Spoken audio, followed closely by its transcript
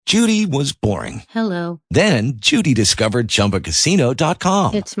Judy was boring. Hello. Then Judy discovered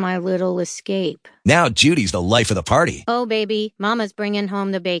ChumbaCasino.com. It's my little escape. Now Judy's the life of the party. Oh, baby, mama's bringing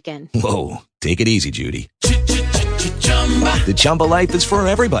home the bacon. Whoa, take it easy, Judy. The Chumba life is for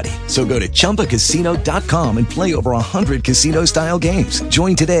everybody. So go to ChumbaCasino.com and play over 100 casino-style games.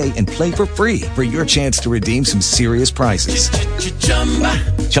 Join today and play for free for your chance to redeem some serious prizes.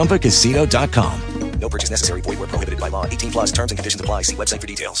 ChumbaCasino.com. No purchase necessary. Void where prohibited by law. 18 plus terms and conditions apply. See website for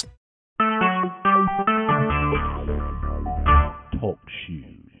details. Talk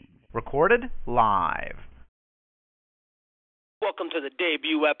shoes. Recorded live. Welcome to the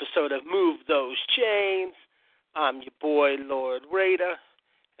debut episode of Move Those Chains. I'm your boy, Lord Raider,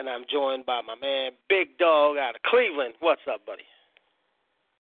 and I'm joined by my man, Big Dog out of Cleveland. What's up, buddy?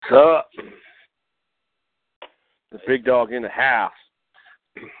 What's up? The Big Dog in the house.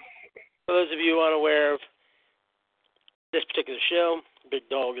 For those of you unaware of this particular show, Big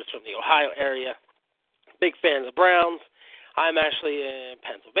Dog is from the Ohio area. Big fan of the Browns. I'm actually in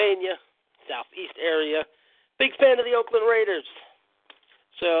Pennsylvania, southeast area. Big fan of the Oakland Raiders.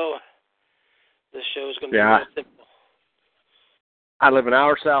 So this show is going to be real simple. I live an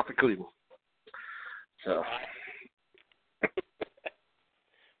hour south of Cleveland. So.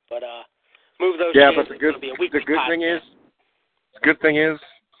 But Move Those Chains but the good thing is,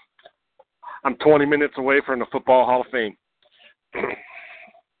 I'm 20 minutes away from the Football Hall of Fame.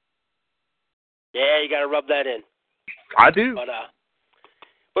 Yeah, you got to rub that in. I do.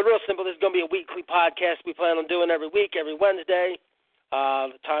 But real simple, this is going to be a weekly podcast we plan on doing every week, every Wednesday.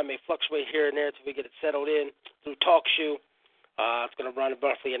 The time may fluctuate here and there until we get it settled in through TalkShoe. It's going to run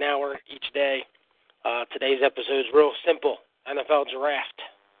roughly an hour each day. Today's episode is real simple, NFL Draft.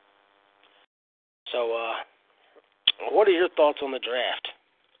 So what are your thoughts on the draft?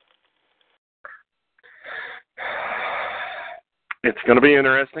 It's going to be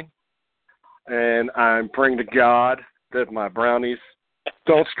interesting, and I'm praying to God that my Brownies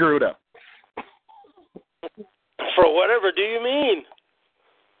don't screw it up. For whatever do you mean?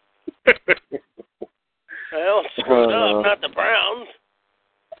 Well, screw it up, not the Browns.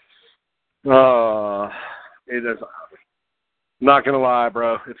 It is. Not going to lie,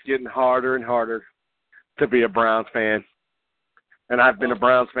 bro. It's getting harder and harder to be a Browns fan. And I've been a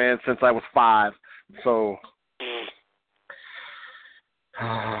Browns fan since I was 5, so...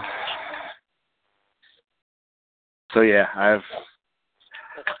 So, yeah, I've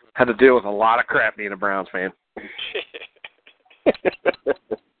had to deal with a lot of crap being a Browns fan.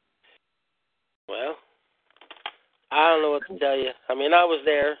 Well, I don't know what to tell you. I mean, I was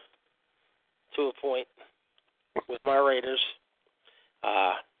there to a point with my Raiders.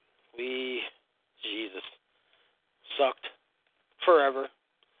 We sucked forever.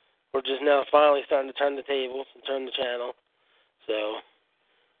 We're just now finally starting to turn the tables and turn the channel. So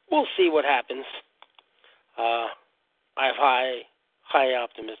we'll see what happens. I have high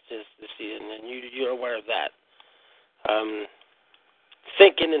optimism this season, and you're aware of that.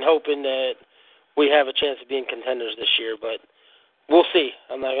 Thinking and hoping that we have a chance of being contenders this year, but we'll see.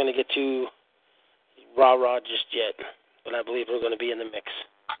 I'm not going to get too rah-rah just yet, but I believe we're going to be in the mix.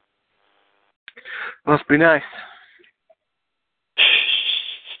 Must be nice.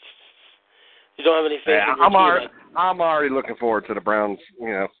 You don't have any faith in your team? I'm already looking forward to the Browns,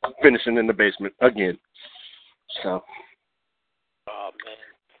 finishing in the basement again. So. Oh, man.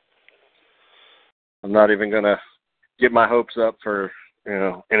 I'm not even going to get my hopes up for,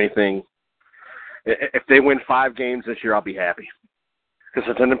 anything. If they win 5 games this year, I'll be happy. Because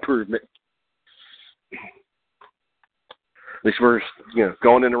it's an improvement. At least we're,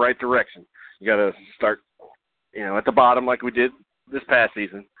 going in the right direction. You got to start, at the bottom like we did this past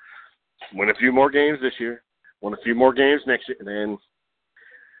season. Win a few more games this year. Win a few more games next year. And then,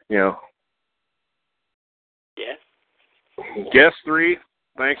 Yeah. Guess 3.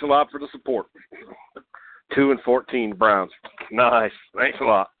 Thanks a lot for the support. 2-14 Browns. Nice. Thanks a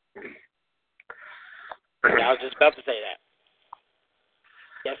lot. I was just about to say that.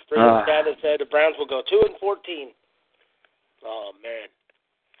 Guess 3 is the guy that said the Browns will go 2-14. Oh, man.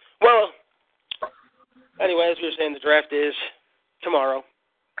 Well, anyway, as we were saying, the draft is tomorrow.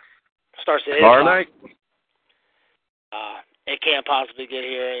 Starts at 8 tomorrow night. It can't possibly get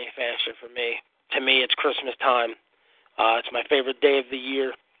here any faster for me. To me, it's Christmas time. It's my favorite day of the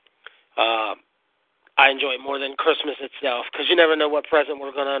year. I enjoy it more than Christmas itself because you never know what present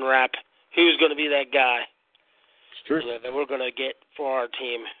we're going to unwrap. Who's going to be that guy that we're going to get for our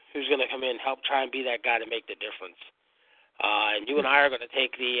team? Who's going to come in and help try and be that guy to make the difference? And you and I are going to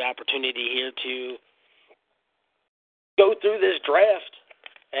take the opportunity here to go through this draft.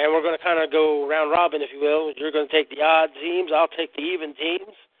 And we're going to kind of go round robin, if you will. You're going to take the odd teams. I'll take the even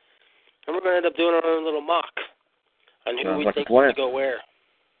teams. And we're going to end up doing our own little mock on who we think to go where.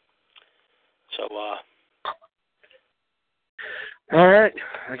 So, all right.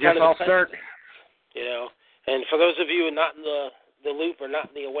 I guess I'll start. You know, and for those of you who are not in the loop or not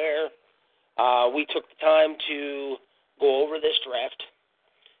in the aware, we took the time to go over this draft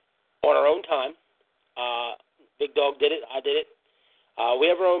on our own time. Big Dog did it. I did it. We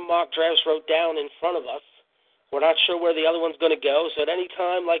have our own mock drafts wrote down in front of us. We're not sure where the other one's going to go, so at any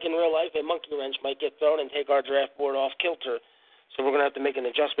time, like in real life, a monkey wrench might get thrown and take our draft board off kilter. So we're going to have to make an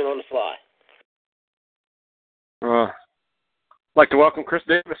adjustment on the fly. I'd like to welcome Chris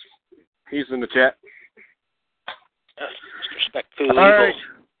Davis. He's in the chat. Respect to the Eagles.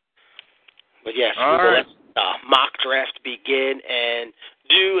 But yes, we will let mock draft begin and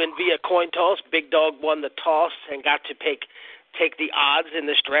via coin toss. Big Dog won the toss and got to take the odds in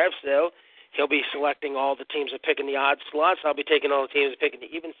this draft. So he'll be selecting all the teams that picking the odd slots. I'll be taking all the teams that picking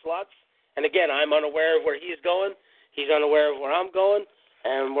the even slots. And again, I'm unaware of where he's going. He's unaware of where I'm going.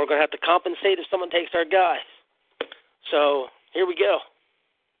 And we're going to have to compensate if someone takes our guy. So here we go.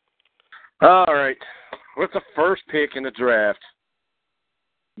 All right. What's the first pick in the draft?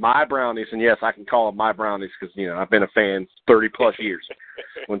 My Brownies, and yes, I can call them my Brownies because, I've been a fan 30-plus years.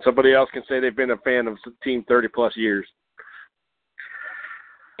 When somebody else can say they've been a fan of a team 30-plus years.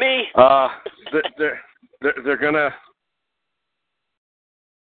 Me. They're gonna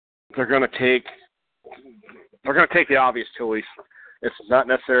take the obvious choice. It's not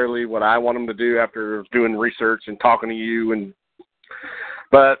necessarily what I want them to do after doing research and talking to you,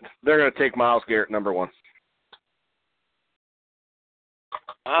 but they're gonna take Myles Garrett number 1.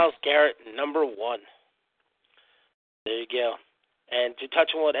 Myles Garrett number 1. There you go. And to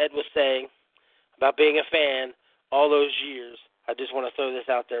touch on what Ed was saying about being a fan all those years, I just want to throw this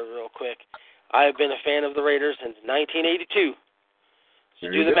out there real quick. I have been a fan of the Raiders since 1982. So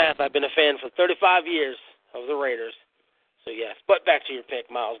do the math. I've been a fan for 35 years of the Raiders. So, yes. But back to your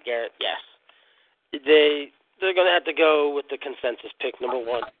pick, Myles Garrett, yes. They're going to have to go with the consensus pick, number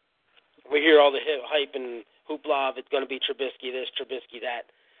 1. We hear all the hype and hoopla of it's going to be Trubisky this, Trubisky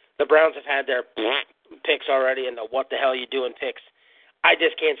that. The Browns have had their picks already and the what the hell you doing picks. I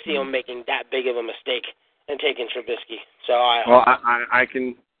just can't see them making that big of a mistake and taking Trubisky. So I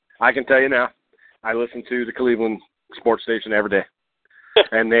can tell you now. I listen to the Cleveland sports station every day,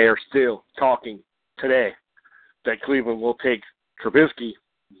 and they are still talking today that Cleveland will take Trubisky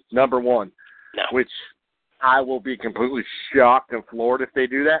number 1, which I will be completely shocked and floored if they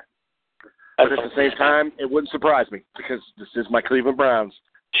do that. But at the same time, it wouldn't surprise me because this is my Cleveland Browns.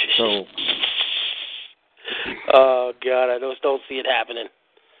 So, oh God, I just don't see it happening.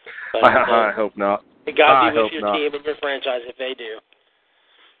 But, I hope not. It got to be with your team and your franchise if they do.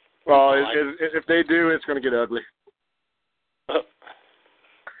 Well, if they do, it's going to get ugly. Well,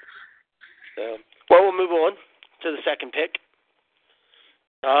 we'll move on to the second pick.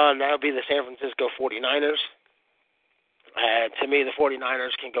 That'll be the San Francisco 49ers. To me, the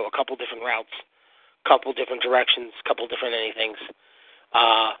 49ers can go a couple different routes, couple different directions, couple different anythings.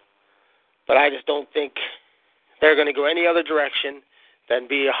 But I just don't think they're going to go any other direction than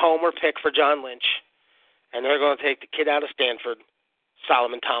be a homer pick for John Lynch. And they're going to take the kid out of Stanford,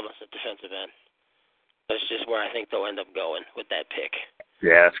 Solomon Thomas at defensive end. That's just where I think they'll end up going with that pick.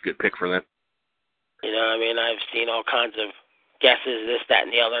 Yeah, that's a good pick for them. You know what I mean? I've seen all kinds of guesses, this, that,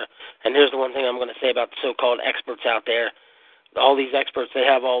 and the other. And here's the one thing I'm going to say about the so-called experts out there. All these experts, they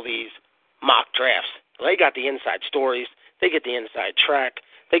have all these mock drafts. They got the inside stories. They get the inside track.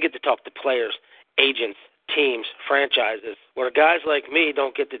 They get to talk to players, agents, teams, franchises, where guys like me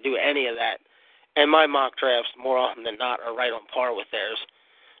don't get to do any of that. And my mock drafts, more often than not, are right on par with theirs.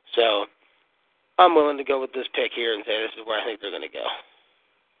 So I'm willing to go with this pick here and say this is where I think they're going to go.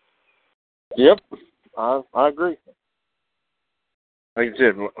 Yep, I agree. Like you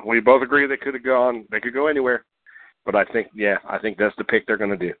said, we both agree they could have gone. They could go anywhere, but I think that's the pick they're going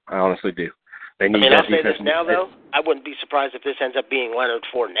to do. I honestly do. They need. I'll say this now though. I wouldn't be surprised if this ends up being Leonard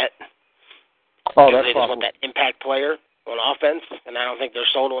Fournette. Oh, that's they possible. Just want that impact player on offense, and I don't think they're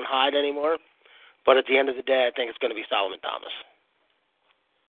sold on Hyde anymore. But at the end of the day, I think it's going to be Solomon Thomas.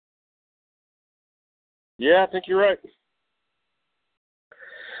 Yeah, I think you're right.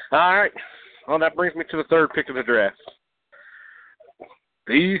 All right. Well, that brings me to the third pick of the draft.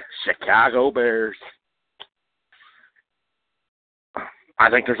 The Chicago Bears.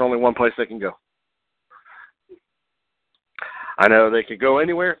 I think there's only one place they can go. I know they could go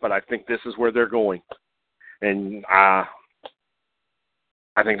anywhere, but I think this is where they're going. And I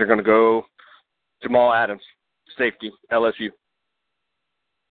think they're going to go Jamal Adams, safety, LSU.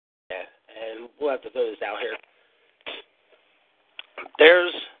 Yeah, and we'll have to throw this out here.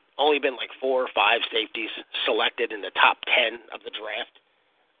 There's only only been like 4 or 5 safeties selected in the top 10 of the draft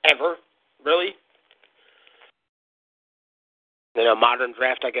ever, really. In a modern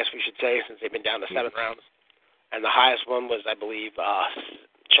draft, I guess we should say, since they've been down to 7 rounds. And the highest one was, I believe,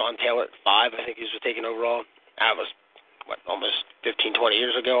 Sean Taylor at 5. I think he was taken overall. That was, almost 15, 20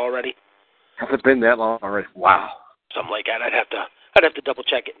 years ago already. Has it been that long already? Wow. Something like that. I'd have to double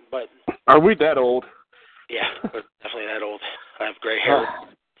check it. But are we that old? Yeah, we're definitely that old. I have gray hair.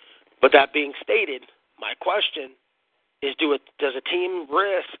 But that being stated, my question is, does a team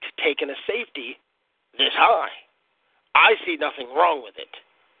risk taking a safety this high? I see nothing wrong with it.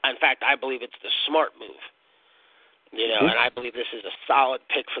 In fact, I believe it's the smart move. And I believe this is a solid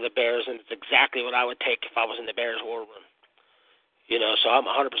pick for the Bears, and it's exactly what I would take if I was in the Bears war room. So I'm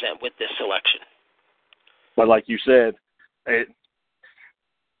 100% with this selection. But like you said,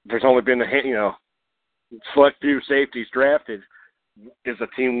 there's only been select few safeties drafted. Is a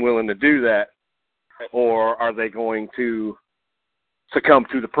team willing to do that, or are they going to succumb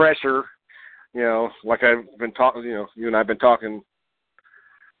to the pressure? Like I've been talking, you and I've been talking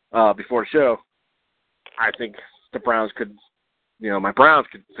before the show. I think the Browns could, my Browns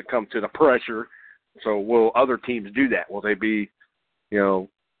could succumb to the pressure. So will other teams do that? Will they be,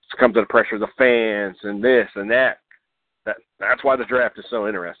 succumb to the pressure of the fans and this and that? That's why the draft is so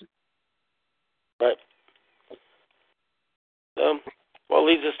interesting. Right. Well,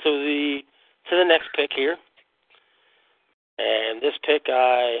 leads us to the next pick here. And this pick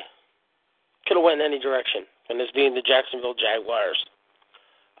I could have went in any direction, and this being the Jacksonville Jaguars.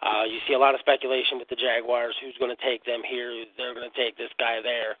 You see a lot of speculation with the Jaguars, who's going to take them here, they're going to take this guy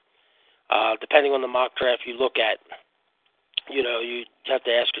there. Depending on the mock draft you look at, you have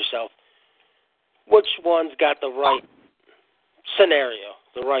to ask yourself, which one's got the right scenario,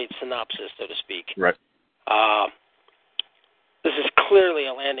 the right synopsis, so to speak. Right. This is clearly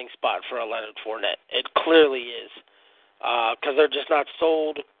a landing spot for a Leonard Fournette. It clearly is, because they're just not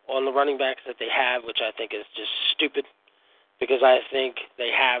sold on the running backs that they have, which I think is just stupid, because I think they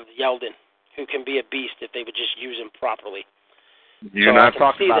have Yeldon, who can be a beast if they would just use him properly. You and I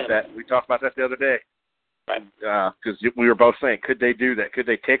talked about that. We talked about that the other day. Right. Because we were both saying, could they do that? Could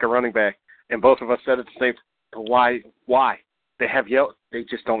they take a running back? And both of us said at the same time, why? They have Yeldon. They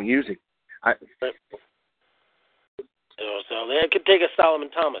just don't use him. Right. So they could take a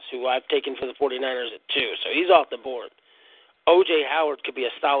Solomon Thomas, who I've taken for the 49ers at 2. So he's off the board. O.J. Howard could be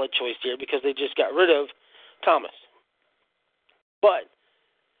a solid choice here because they just got rid of Thomas. But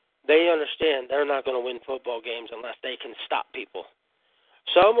they understand they're not going to win football games unless they can stop people.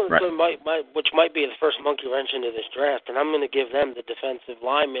 So I'm going to which might be the first monkey wrench into this draft, and I'm going to give them the defensive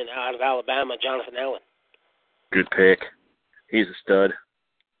lineman out of Alabama, Jonathan Allen. Good pick. He's a stud.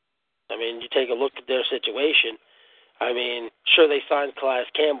 I mean, you take a look at their situation. I mean, sure, they signed Calais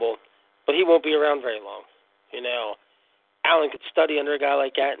Campbell, but he won't be around very long. Allen could study under a guy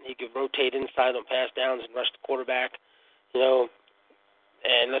like that, and he could rotate inside on pass downs and rush the quarterback.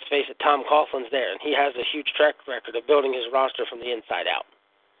 And let's face it, Tom Coughlin's there, and he has a huge track record of building his roster from the inside out.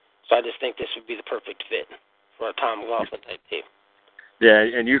 So I just think this would be the perfect fit for a Tom Coughlin type team. Yeah,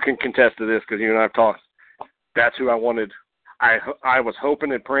 and you can contest to this because you and I have talked. That's who I wanted. I was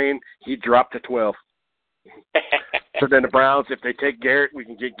hoping and praying he'd drop to 12. So then the Browns, if they take Garrett, we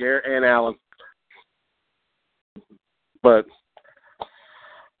can get Garrett and Allen. But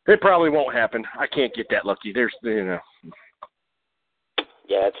it probably won't happen. I can't get that lucky.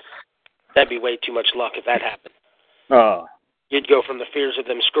 Yeah, that'd be way too much luck if that happened. You'd go from the fears of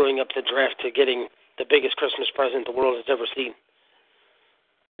them screwing up the draft to getting the biggest Christmas present the world has ever seen.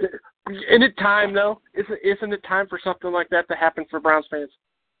 Isn't it time, though? Isn't it time for something like that to happen for Browns fans?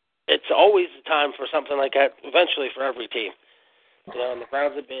 It's always the time for something like that, eventually for every team. And the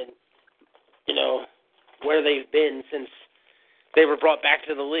Browns have been, where they've been since they were brought back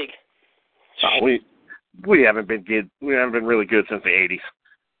to the league. We haven't been good. We haven't been really good since the 80s.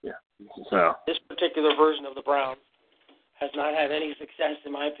 Yeah. So this particular version of the Browns has not had any success,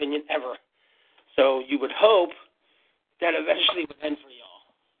 in my opinion, ever. So you would hope that eventually would end for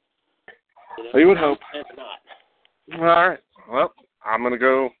y'all. You would hope. It's not. All right. Well, I'm going to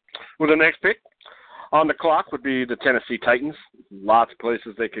go with the next pick. On the clock would be the Tennessee Titans. Lots of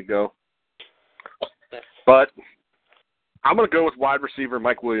places they could go. But I'm going to go with wide receiver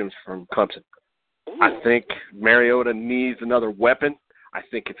Mike Williams from Clemson. Ooh. I think Mariota needs another weapon. I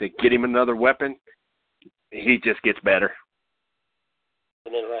think if they get him another weapon, he just gets better. I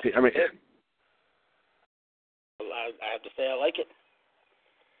mean, I have to say I like it.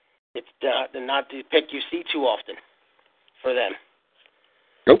 It's not the pick you see too often for them.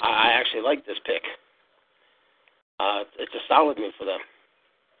 Nope. I actually like this pick. It's a solid move for them.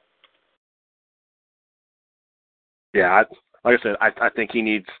 Yeah, like I said, I think he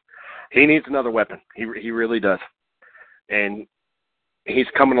needs another weapon. He really does, and he's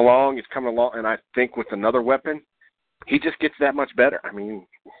coming along, and I think with another weapon, he just gets that much better. I mean,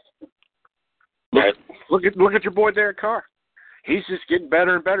 look at your boy Derek Carr. He's just getting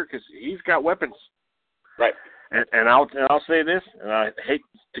better and better because he's got weapons. Right. And I'll say this, and I hate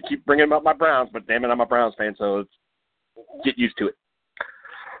to keep bringing up my Browns, but damn it, I'm a Browns fan, so get used to it.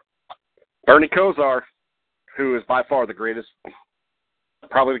 Bernie Kosar, who is by far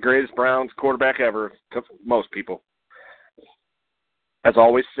probably the greatest Browns quarterback ever to most people, has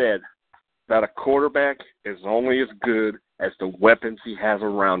always said that a quarterback is only as good as the weapons he has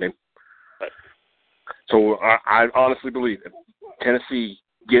around him. Right. So I honestly believe if Tennessee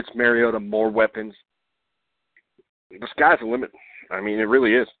gets Mariota more weapons, the sky's the limit. I mean, it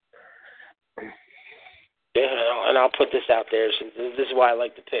really is. Yeah, and I'll put this out there. Since this is why I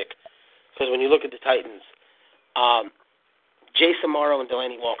like the pick. Because when you look at the Titans, Jason Morrow and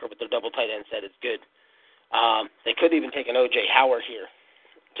Delaney Walker with their double tight end set is good. They could even take an O.J. Howard here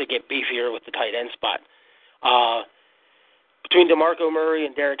to get beefier with the tight end spot. Between DeMarco Murray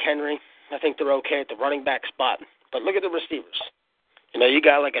and Derrick Henry, I think they're okay at the running back spot. But look at the receivers. You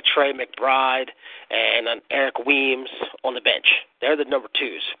got like a Trey McBride and an Eric Weems on the bench. They're the number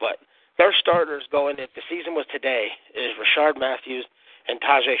twos. But their starters going, if the season was today, is Rashard Matthews and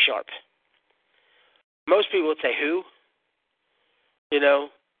Tajay Sharp. Most people would say, who? Yeah.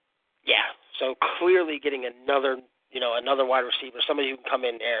 So clearly getting another wide receiver, somebody who can come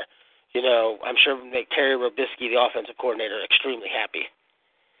in there, I'm sure would make Terry Robisky, the offensive coordinator, extremely happy.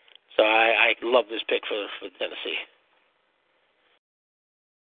 So I love this pick for Tennessee.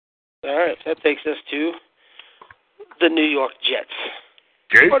 All right, that takes us to the New York Jets.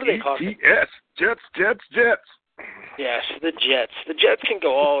 What are they called? Jets. Yes, the Jets. The Jets can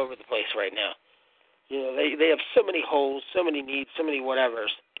go all over the place right now. They have so many holes, so many needs, so many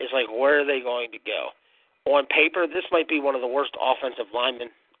whatevers. It's like, where are they going to go? On paper, this might be one of the worst offensive line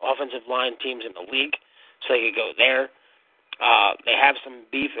teams in the league, so they could go there. They have some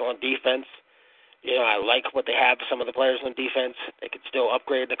beef on defense. I like what they have, some of the players on defense. They could still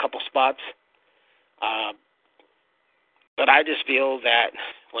upgrade a couple spots. But I just feel that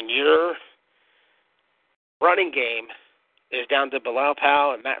when your running game is down to Bilal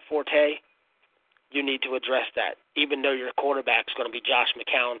Powell and Matt Forte, you need to address that, even though your quarterback's going to be Josh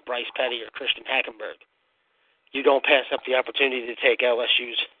McCown, Bryce Petty, or Christian Hackenberg. You don't pass up the opportunity to take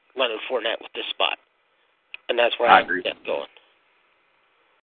LSU's Leonard Fournette with this spot. And that's where I agree. Going.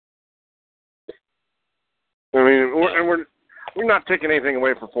 I mean, we're not taking anything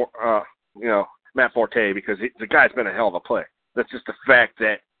away from Matt Forte because the guy's been a hell of a play. That's just the fact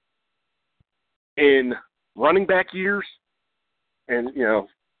that in running back years, and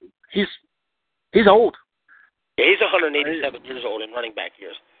he's old. Yeah, he's 187 years old in running back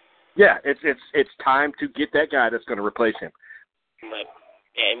years. Yeah, it's time to get that guy that's going to replace him. Right.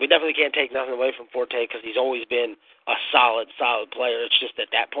 Yeah, and we definitely can't take nothing away from Forte because he's always been a solid player. It's just at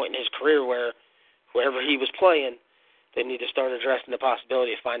that point in his career where wherever he was playing, they need to start addressing the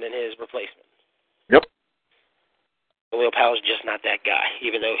possibility of finding his replacement. Yep. Will Powell's just not that guy,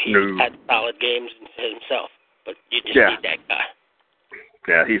 even though he's had solid games himself. But you just need that guy.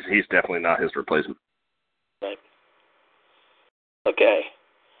 Yeah, he's definitely not his replacement. Right. Okay.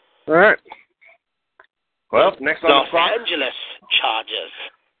 All right. Well, next on the clock, Los Angeles Chargers.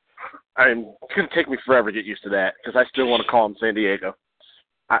 It's going to take me forever to get used to that because I still want to call them San Diego.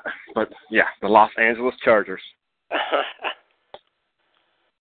 But, yeah, the Los Angeles Chargers.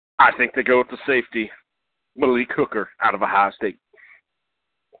 I think they go with the safety, Malik Hooker, out of Ohio State.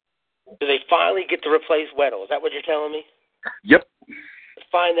 Do they finally get to replace Weddle? Is that what you're telling me? Yep.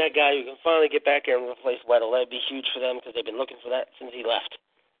 Find that guy who can finally get back there and replace Weddle. That would be huge for them because they've been looking for that since he left.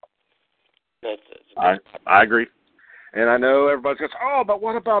 I agree. And I know everybody goes, oh, but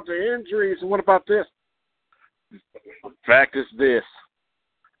what about the injuries and what about this? Fact is this.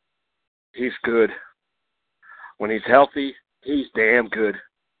 He's good. When he's healthy, he's damn good.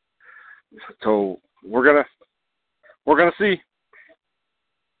 So we're gonna see.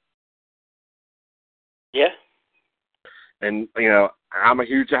 Yeah. And I'm a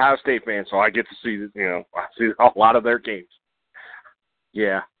huge Ohio State fan, so I get to see I see a lot of their games.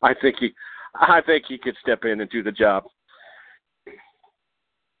 Yeah, I think he could step in and do the job.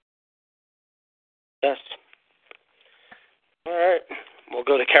 Yes. All right. We'll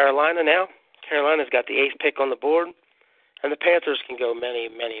go to Carolina now. Carolina's got the 8th pick on the board, and the Panthers can go many,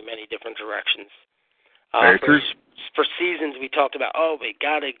 many, many different directions. For seasons, we talked about, we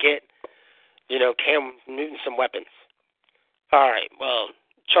got to get, Cam Newton some weapons. All right, well,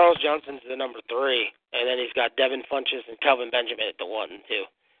 Charles Johnson's the number 3, and then he's got Devin Funchess and Kelvin Benjamin at the 1 and 2.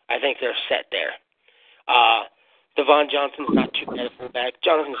 I think they're set there. Devon Johnson's not too bad at fullback.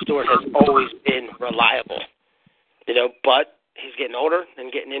 Jonathan Stewart has always been reliable, but he's getting older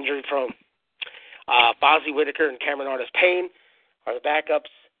and getting injury prone. Bozzie Whitaker and Cameron Artis-Payne are the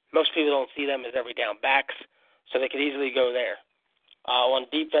backups. Most people don't see them as every down backs, so they could easily go there. On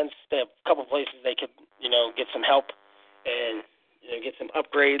defense, they have a couple places they could, get some help and get some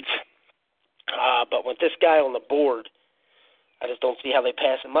upgrades. But with this guy on the board, I just don't see how they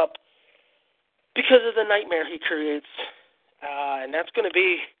pass him up because of the nightmare he creates. And that's going to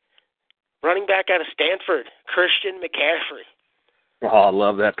be running back out of Stanford, Christian McCaffrey. Oh, I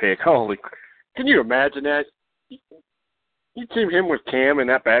love that pick. Holy, can you imagine that? You team him with Cam in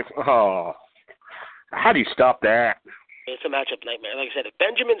that back. Oh, how do you stop that? It's a matchup nightmare. Like I said, if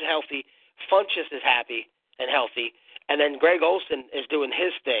Benjamin's healthy, Funchess is happy and healthy, and then Greg Olsen is doing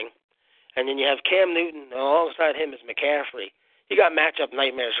his thing, and then you have Cam Newton alongside him is McCaffrey. You got matchup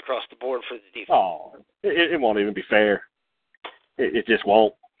nightmares across the board for the defense. Oh, it won't even be fair. It just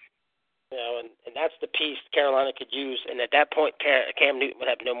won't. And that's the piece Carolina could use, and at that point, Cam Newton would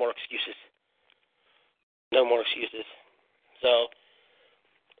have no more excuses. No more excuses. So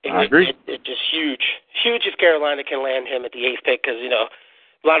I agree. It's just huge. Huge if Carolina can land him at the 8th pick because, a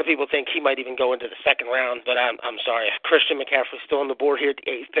lot of people think he might even go into the 2nd round, but I'm sorry. If Christian McCaffrey's still on the board here at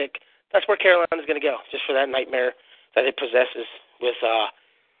the 8th pick, that's where Carolina's going to go, just for that nightmare that it possesses with,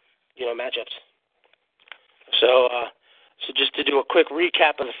 matchups. So just to do a quick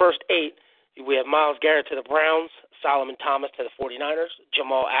recap of the first 8, we have Myles Garrett to the Browns, Solomon Thomas to the 49ers,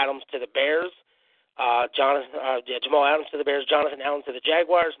 Jamal Adams to the Bears, Jamal Adams to the Bears, Jonathan Allen to the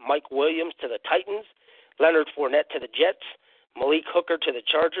Jaguars, Mike Williams to the Titans, Leonard Fournette to the Jets, Malik Hooker to the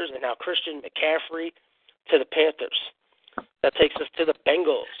Chargers, and now Christian McCaffrey to the Panthers. That takes us to the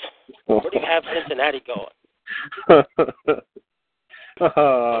Bengals. Where do you have Cincinnati going?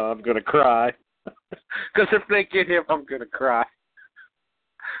 I'm going to cry. Because if they get him, I'm going to cry.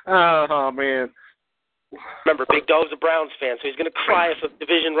 Oh, man. Remember, Big Dog's a Browns fan, so he's going to cry if a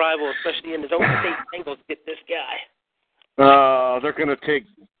division rival, especially in his own state, Bengals, get this guy. They're going to take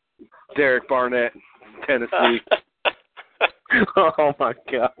Derek Barnett, Tennessee. Oh, my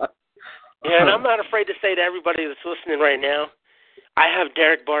God. Yeah, and I'm not afraid to say to everybody that's listening right now, I have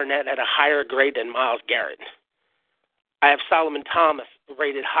Derek Barnett at a higher grade than Myles Garrett. I have Solomon Thomas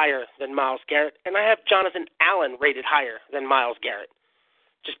rated higher than Myles Garrett, and I have Jonathan Allen rated higher than Myles Garrett.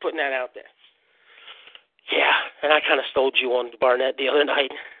 Just putting that out there. Yeah, and I kind of sold you on Barnett the other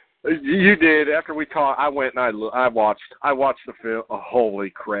night. You did. After we talked, I went and I watched the film. Oh, holy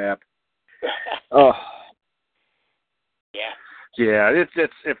crap! Oh, yeah. Yeah, it's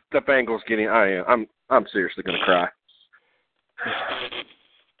if the Bengals getting, I'm seriously gonna cry.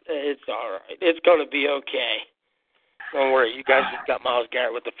 It's all right. It's gonna be okay. Don't worry, you guys just got Myles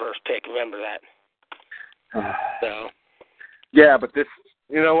Garrett with the first pick. Remember that. So. Yeah, but this,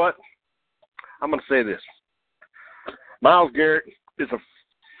 you know what? I'm gonna say this. Myles Garrett is a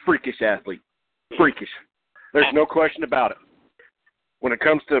freakish athlete. Freakish. There's no question about it. When it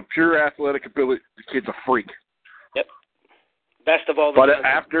comes to pure athletic ability, the kid's a freak. Yep. Best of all the But time.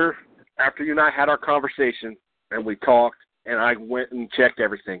 after you and I had our conversation and we talked and I went and checked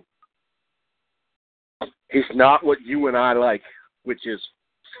everything, he's not what you and I like, which is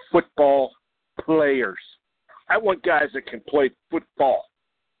football players. I want guys that can play football.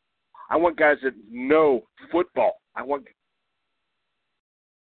 I want guys that know football. I'm going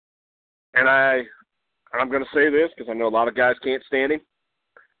to say this because I know a lot of guys can't stand him,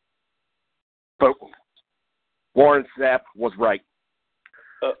 but Warren Sapp was right.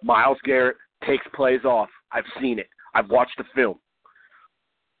 Myles Garrett takes plays off. I've seen it. I've watched the film.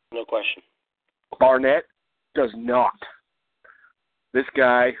 No question. Barnett does not. This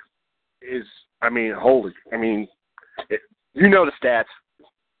guy is, holy. You know the stats.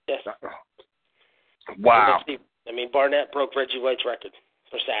 Yes. Wow. Barnett broke Reggie White's record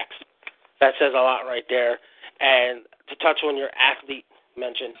for sacks. That says a lot right there. And to touch on your athlete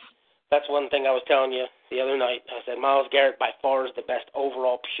mention, that's one thing I was telling you the other night. I said Myles Garrett by far is the best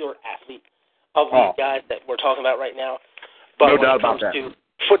overall pure athlete of these guys that we're talking about right now. But no when doubt it comes about that. to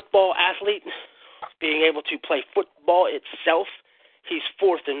football athlete, being able to play football itself, he's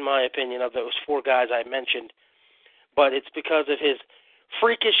fourth in my opinion of those 4 guys I mentioned. But it's because of his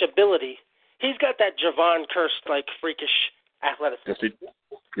freakish ability. He's got that Javon Kearse-like freakish athleticism.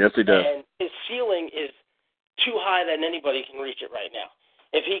 Yes, he does. And his ceiling is too high that anybody can reach it right now.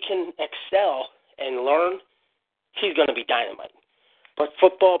 If he can excel and learn, he's going to be dynamite. But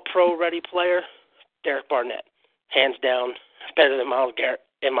football pro-ready player, Derek Barnett, hands down, better than Myles Garrett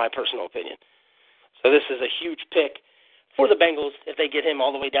in my personal opinion. So this is a huge pick for the Bengals if they get him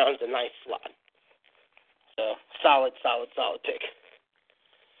all the way down to the 9th slot. So solid pick.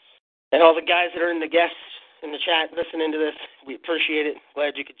 And all the guys that are in the guests in the chat listening to this, we appreciate it.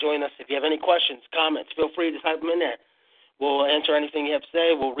 Glad you could join us. If you have any questions, comments, feel free to type them in there. We'll answer anything you have to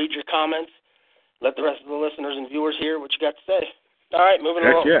say. We'll read your comments. Let the rest of the listeners and viewers hear what you got to say. All right, moving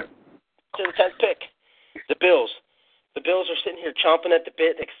along to the 10th pick, the Bills. The Bills are sitting here chomping at the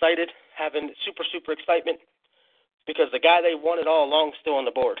bit, excited, having super excitement because the guy they wanted all along is still on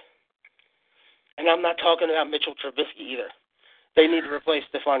the board. And I'm not talking about Mitchell Trubisky either. They need to replace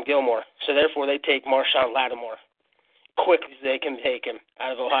Stephon Gilmore, so therefore they take Marshawn Lattimore quick as they can take him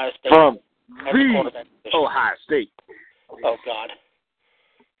out of Ohio State. From the Ohio State. Oh, God.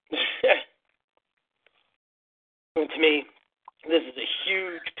 To me, this is a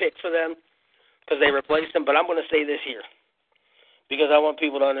huge pick for them because they replaced him, but I'm going to say this here because I want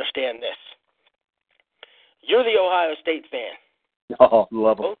people to understand this. You're the Ohio State fan. Oh,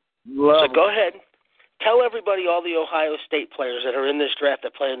 love them. So go ahead. Tell everybody all the Ohio State players that are in this draft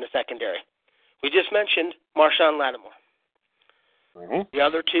that play in the secondary. We just mentioned Marshawn Lattimore. Mm-hmm. The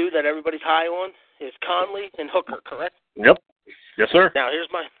other two that everybody's high on is Conley and Hooker, correct? Yep. Yes, sir. Now, here's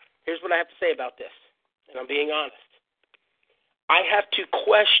what I have to say about this, and I'm being honest. I have to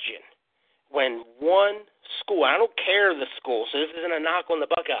question when one school, I don't care the school, so this isn't a knock on the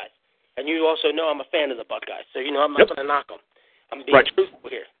Buckeyes. And you also know I'm a fan of the Buckeyes, so you know I'm not going to knock them. I'm being truthful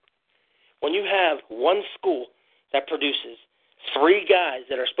here. When you have one school that produces 3 guys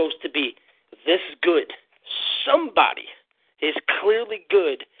that are supposed to be this good, somebody is clearly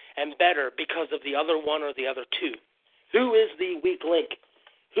good and better because of the other one or the other 2. Who is the weak link?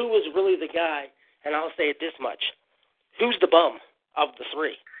 Who is really the guy? And I'll say it this much. Who's the bum of the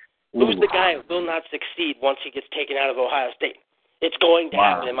 3? Who's the guy who will not succeed once he gets taken out of Ohio State? It's going to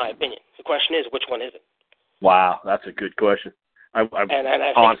happen, in my opinion. The question is, which one is it? Wow, that's a good question. I think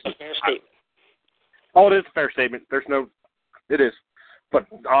it's a fair statement. It is a fair statement. It is. But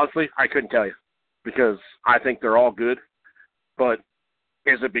honestly, I couldn't tell you because I think they're all good. But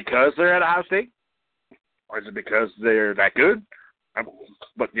is it because they're at Ohio State? Or is it because they're that good?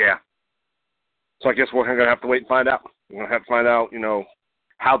 But yeah. So I guess we're going to have to wait and find out. We're going to have to find out,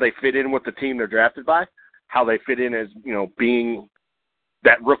 how they fit in with the team they're drafted by, how they fit in as, being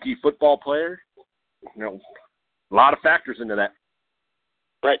that rookie football player. A lot of factors into that.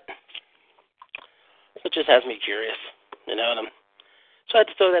 Right. It just has me curious, and so I had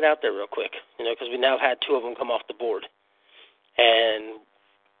to throw that out there real quick, because we now had 2 of them come off the board, and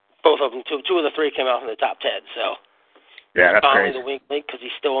both of them, 2 of the 3 came out in the top 10. So yeah, that's finally crazy. The weak link because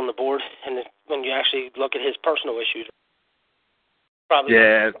he's still on the board, and when you actually look at his personal issues, probably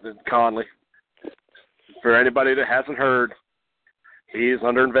Conley. For anybody that hasn't heard, he is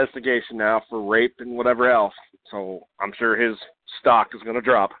under investigation now for rape and whatever else. So I'm sure his stock is going to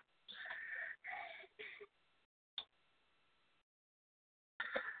drop.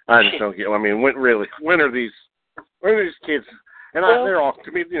 I just don't get. I mean, when are these kids? And they're all.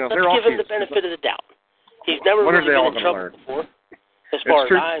 To me, they're all. Let's give him the benefit of the doubt. He's never really been in trouble before, as far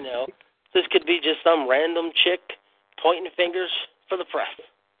as I know. This could be just some random chick pointing fingers for the press.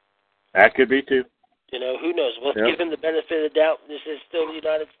 That could be too. Who knows? Let's give him the benefit of the doubt. This is still the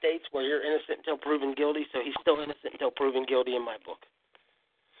United States where you're innocent until proven guilty, so he's still innocent until proven guilty in my book.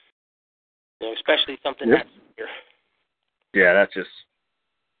 Especially something that's here. Yeah, that's just.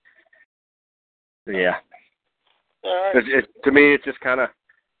 Yeah. All right. To me, it's just kind of,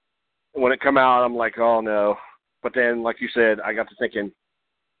 when it come out, I'm like, oh, no. But then, like you said, I got to thinking,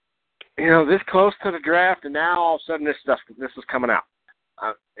 this close to the draft, and now all of a sudden this is coming out.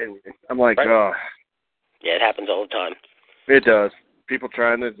 And I'm like, oh. Yeah, it happens all the time. It does. People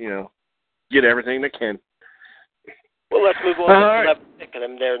trying to, get everything they can. Well, let's move on to the 11th pick of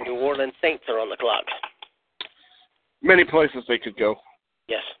them there. New Orleans Saints are on the clock. Many places they could go.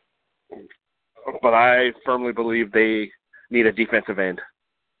 Yes. But I firmly believe they need a defensive end.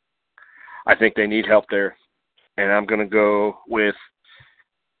 I think they need help there. And I'm going to go with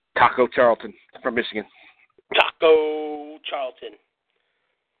Taco Charlton from Michigan. Taco Charlton.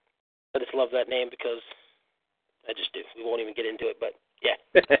 I just love that name because I just do. We won't even get into it, but yeah.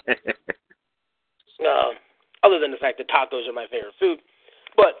 Other than the fact that tacos are my favorite food.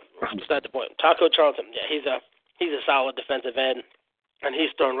 But beside the point. Taco Charlton, yeah, he's a solid defensive end. And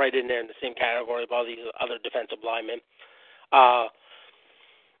he's thrown right in there in the same category of all these other defensive linemen. To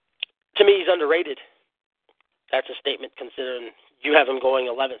me, he's underrated. That's a statement considering you have him going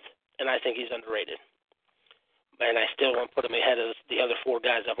 11th, and I think he's underrated. And I still won't put him ahead of the other 4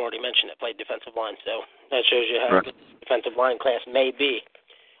 guys I've already mentioned that played defensive line. So that shows you how good the defensive line class may be.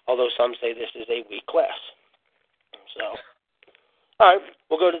 although some say this is a weak class. So, all right,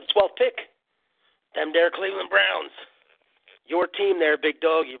 we'll go to the 12th pick. Them there Cleveland Browns. Your team there, big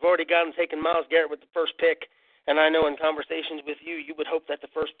dog. You've already got them taking Myles Garrett with the first pick, and I know in conversations with you, you would hope that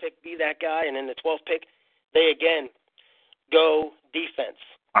the first pick be that guy, and in the 12th pick, they again go defense.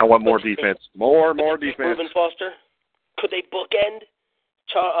 I want more defense. More defense. Reuben Foster. Could they bookend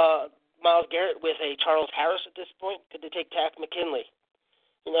Myles Garrett with a Charles Harris at this point? Could they take Takk McKinley?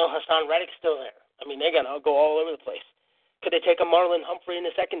 Hassan Reddick's still there. I mean, they're going to go all over the place. Could they take a Marlon Humphrey in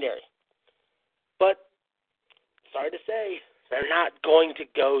the secondary? But, sorry to say, they're not going to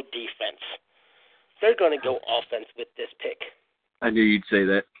go defense. They're going to go offense with this pick. I knew you'd say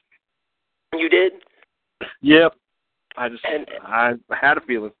that. You did? Yep. I had a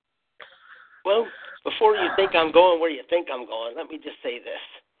feeling. Well, before you think I'm going where you think I'm going, let me just say this.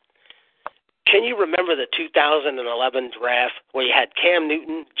 Can you remember the 2011 draft where you had Cam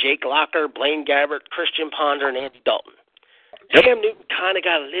Newton, Jake Locker, Blaine Gabbert, Christian Ponder, and Andy Dalton? Yep. Cam Newton kind of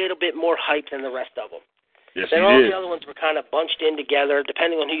got a little bit more hype than the rest of them. Yes, then he all did. The other ones were kind of bunched in together,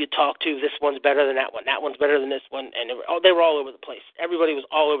 depending on who you talk to. This one's better than that one. That one's better than this one. And they were all over the place. Everybody was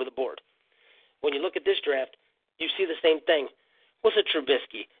all over the board. When you look at this draft, you see the same thing. With a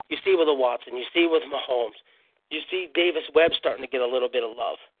Trubisky, you see with a Watson, you see with Mahomes, you see Davis Webb starting to get a little bit of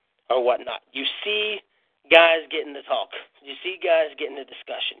love or whatnot. You see guys getting to talk. You see guys getting to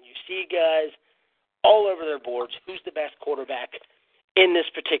discussion. You see guys all over their boards. Who's the best quarterback in this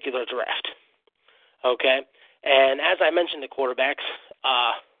particular draft? Okay? And as I mentioned the quarterbacks,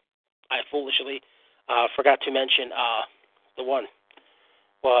 I foolishly forgot to mention the one.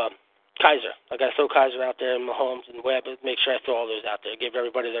 Kaiser. I got to throw Kaiser out there and Mahomes and Webb. Make sure I throw all those out there. Give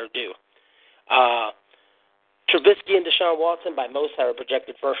everybody their due. Trubisky and Deshaun Watson, by most, are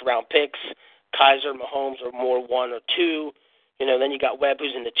projected first-round picks. Kaiser, Mahomes are more 1 or 2. Then you got Webb,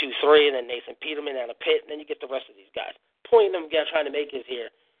 who's in the 2-3, and then Nathan Peterman out of Pitt, and then you get the rest of these guys. Point I'm trying to make is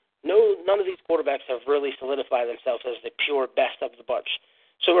here, none of these quarterbacks have really solidified themselves as the pure best of the bunch.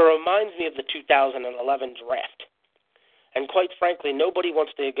 So it reminds me of the 2011 draft. And quite frankly, nobody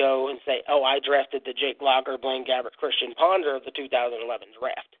wants to go and say, oh, I drafted the Jake Locker, Blaine Gabbert, Christian Ponder of the 2011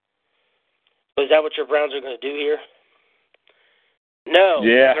 draft. But is that what your Browns are going to do here? No,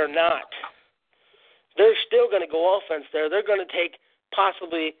 They're not. They're still going to go offense there. They're going to take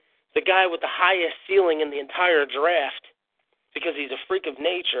possibly the guy with the highest ceiling in the entire draft because he's a freak of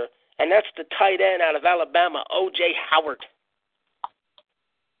nature, and that's the tight end out of Alabama, O.J. Howard.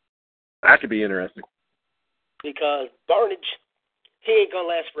 That could be interesting. Because Barnage, he ain't going to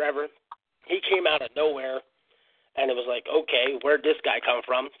last forever. He came out of nowhere, and it was like, okay, where'd this guy come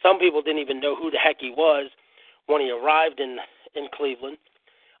from? Some people didn't even know who the heck he was when he arrived in Cleveland.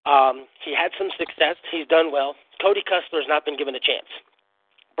 He had some success. He's done well. Cody Kessler's not been given a chance.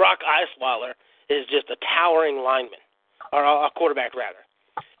 Brock Osweiler is just a towering lineman, or a quarterback, rather.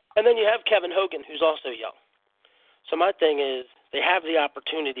 And then you have Kevin Hogan, who's also young. So my thing is, they have the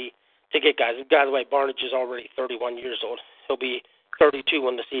opportunity to get guys. By the way, Barnage is already 31 years old. He'll be 32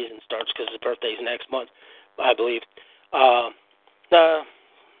 when the season starts because his birthday's next month, I believe.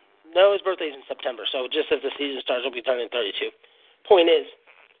 No, his birthday's in September, so just as the season starts, he'll be turning 32. Point is,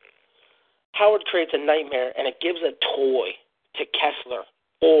 Howard creates a nightmare, and it gives a toy to Kessler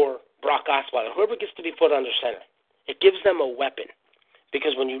or Brock Osweiler, whoever gets to be put under center. It gives them a weapon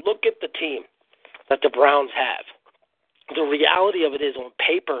because when you look at the team that the Browns have, the reality of it is on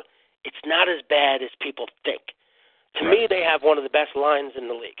paper, it's not as bad as people think. To me, they have one of the best lines in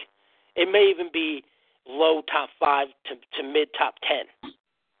the league. It may even be low top 5 to mid top 10.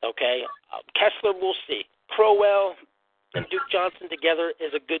 Okay? Kessler, we'll see. Crowell and Duke Johnson together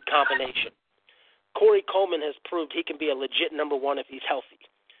is a good combination. Corey Coleman has proved he can be a legit number 1 if he's healthy.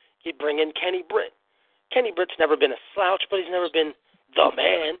 You bring in Kenny Britt. Kenny Britt's never been a slouch, but he's never been the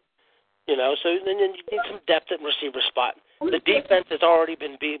man. So then you need some depth at receiver spot. The defense has already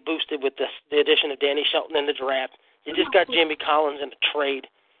been boosted with the addition of Danny Shelton in the draft. You just got Jamie Collins in a trade.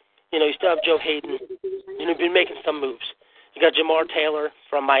 You still have Joe Hayden. You've been making some moves. You got Jamar Taylor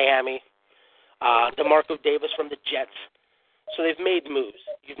from Miami, DeMarco Davis from the Jets. So they've made moves.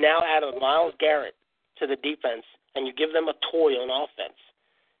 You've now added Myles Garrett to the defense, and you give them a toy on offense.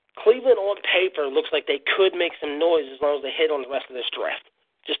 Cleveland on paper looks like they could make some noise as long as they hit on the rest of this draft.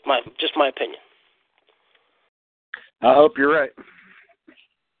 Just my opinion. I hope you're right.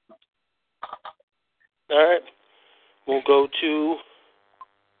 All right. We'll go to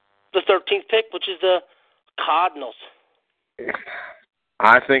the 13th pick, which is the Cardinals.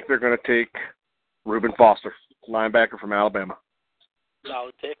 I think they're going to take Reuben Foster, linebacker from Alabama.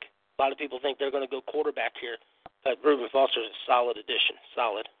 Solid pick. A lot of people think they're going to go quarterback here. But Reuben Foster is a solid addition.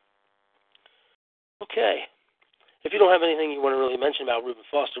 Solid. Okay. If you don't have anything you want to really mention about Reuben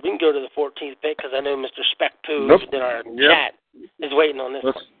Foster, we can go to the 14th pick because I know Mr. Speck Poo, who's in our chat, is waiting on this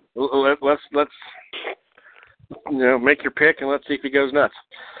one. Let's make your pick and let's see if he goes nuts.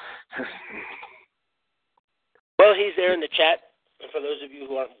 Well, he's there in the chat. And for those of you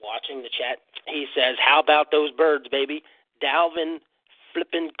who aren't watching the chat, he says, "How about those birds, baby? Dalvin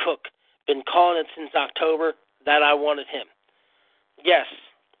flippin' Cook. Been calling it since October that I wanted him." Yes,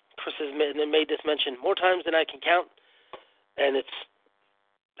 Chris has made this mention more times than I can count, and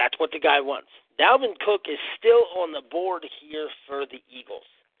that's what the guy wants. Dalvin Cook is still on the board here for the Eagles,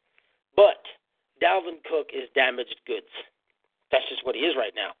 but Dalvin Cook is damaged goods. That's just what he is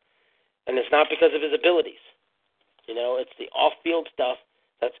right now, and it's not because of his abilities. It's the off-field stuff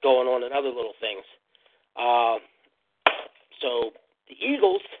that's going on and other little things. So the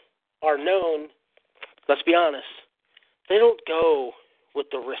Eagles are known, let's be honest, they don't go with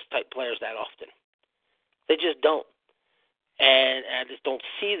the risk-type players that often. They just don't. And I just don't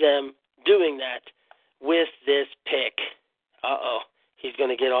see them doing that with this pick. He's going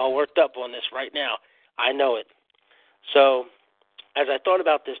to get all worked up on this right now. I know it. So as I thought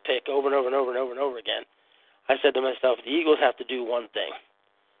about this pick over and over and over and over and over again, I said to myself, the Eagles have to do one thing.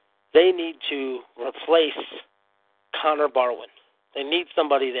 They need to replace Connor Barwin. They need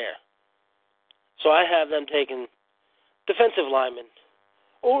somebody there. So I have them taking defensive lineman,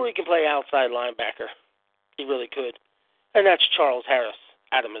 or he can play outside linebacker. He really could. And that's Charles Harris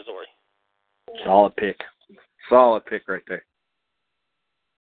out of Missouri. Solid pick. Solid pick right there.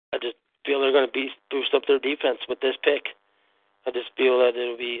 I just feel they're going to boost up their defense with this pick. I just feel that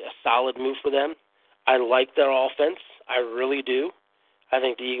it'll be a solid move for them. I like their offense. I really do. I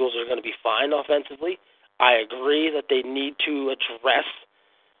think the Eagles are going to be fine offensively. I agree that they need to address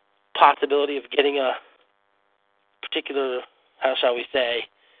possibility of getting a particular, how shall we say,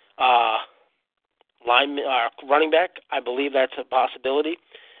 running back. I believe that's a possibility.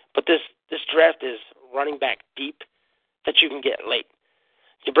 But this draft is running back deep that you can get late.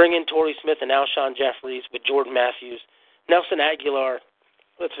 You bring in Torrey Smith and Alshon Jeffries with Jordan Matthews. Nelson Aguilar,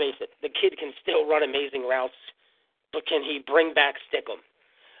 let's face it, the kid can still run amazing routes, but can he bring back Stickum?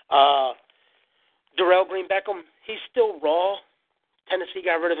 Darrell Green Beckham, he's still raw. Tennessee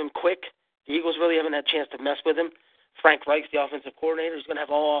got rid of him quick. The Eagles really haven't had a chance to mess with him. Frank Reich's the offensive coordinator. He's going to have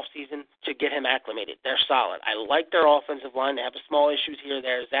all offseason to get him acclimated. They're solid. I like their offensive line. They have small issues here and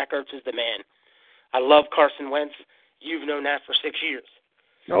there. Zach Ertz is the man. I love Carson Wentz. You've known that for 6 years.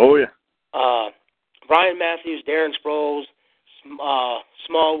 Oh, yeah. Ryan Matthews, Darren Sproles,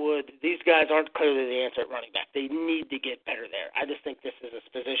 Smallwood, these guys aren't clearly the answer at running back. They need to get better there. I just think this is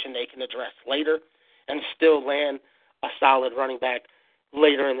a position they can address later and still land a solid running back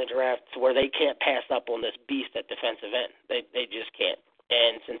later in the draft to where they can't pass up on this beast at defensive end. They just can't.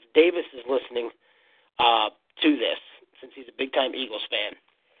 And since Davis is listening to this, since he's a big-time Eagles fan,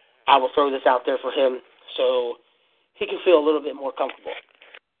 I will throw this out there for him so he can feel a little bit more comfortable.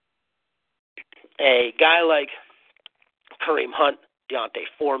 A guy like Kareem Hunt, Deontay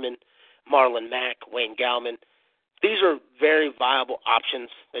Foreman, Marlon Mack, Wayne Gallman, these are very viable options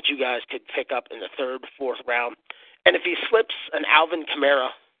that you guys could pick up in the third, fourth round. And if he slips, an Alvin Kamara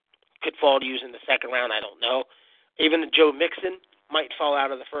could fall to use in the second round. I don't know. Even Joe Mixon might fall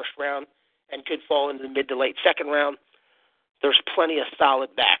out of the first round and could fall into the mid to late second round. There's plenty of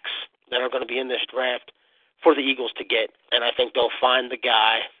solid backs that are going to be in this draft for the Eagles to get, and I think they'll find the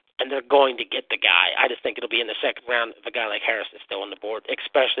guy, and they're going to get the guy. I just think it'll be in the second round if a guy like Harris is still on the board,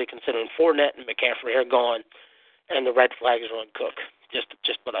 especially considering Fournette and McCaffrey are gone, and the red flags are on Cook. Just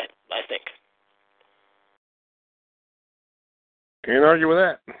what I think. Can't argue with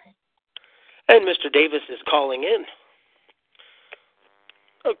that. And Mr. Davis is calling in.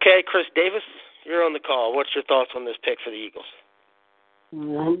 Okay, Chris Davis, you're on the call. What's your thoughts on this pick for the Eagles?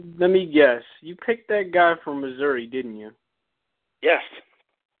 Well, let me guess. You picked that guy from Missouri, didn't you? Yes.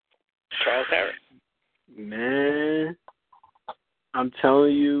 Charles Harris. Man, I'm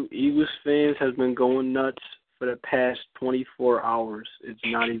telling you, Eagles fans have been going nuts for the past 24 hours. It's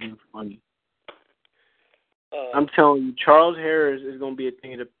not even funny. I'm telling you, Charles Harris is going to be a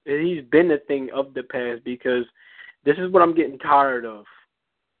thing. He's been a thing of the past because this is what I'm getting tired of.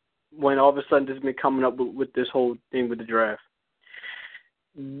 When all of a sudden this has been coming up with this whole thing with the draft.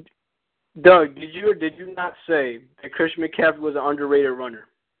 Doug, did you not say that Christian McCaffrey was an underrated runner?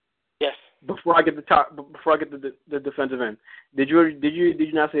 Yes. Before I get to the defensive end, did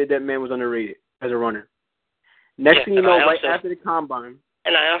you not say that man was underrated as a runner? Next thing you know, right after the combine.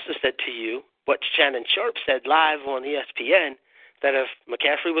 And I also said to you what Shannon Sharp said live on ESPN, that if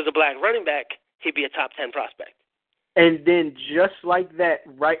McCaffrey was a black running back, he'd be a top 10 prospect. And then just like that,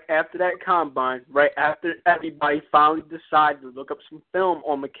 right after that combine, right after everybody finally decided to look up some film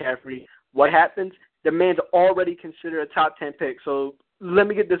on McCaffrey, what happens? The man's already considered a top 10 pick. So let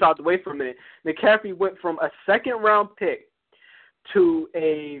me get this out the way for a minute. McCaffrey went from a second-round pick to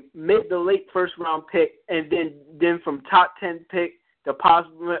a mid to late first-round pick, and then from top 10 pick to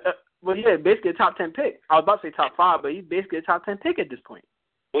possible basically a top 10 pick. I was about to say top 5, but he's basically a top 10 pick at this point.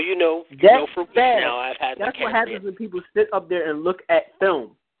 Well, you know for weeks now I've had That's McCaffrey. what happens when people sit up there and look at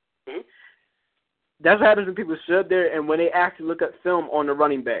film. Mm-hmm. That's what happens when people sit up there and when they actually look at film on the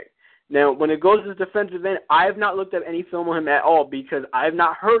running back. Now, when it goes to the defensive end, I have not looked at any film on him at all because I have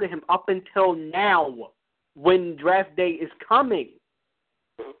not heard of him up until now when draft day is coming.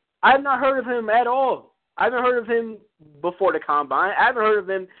 I have not heard of him at all. I haven't heard of him before the combine. I haven't heard of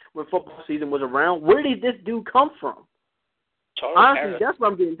him when football season was around. Where did this dude come from? Charles Honestly, Harris. that's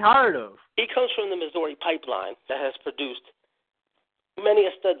what I'm getting tired of. He comes from the Missouri pipeline that has produced many a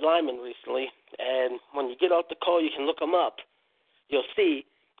stud lineman recently. And when you get off the call, you can look him up. You'll see.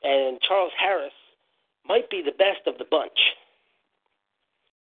 And Charles Harris might be the best of the bunch.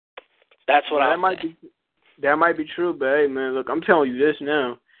 That's what I say. That might be true, but hey, man, look, I'm telling you this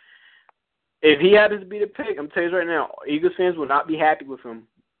now. If he happens to be the pick, I'm telling you right now, Eagles fans will not be happy with him.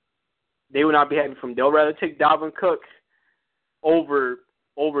 They will not be happy with him. They'll rather take Dalvin Cook over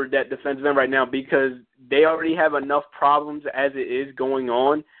that defensive end right now because they already have enough problems as it is going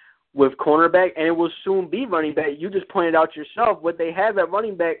on with cornerback, and it will soon be running back. You just pointed out yourself what they have at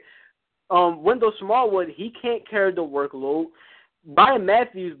running back. Wendell Smallwood, he can't carry the workload. Brian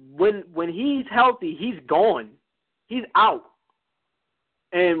Matthews, when he's healthy, he's gone. He's out.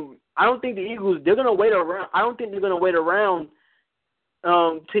 And I don't think the Eagles, they're going to wait around. I don't think they're going to wait around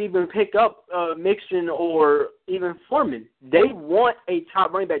to even pick up Mixon or even Foreman. They want a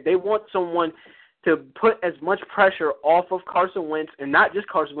top running back. They want someone to put as much pressure off of Carson Wentz, and not just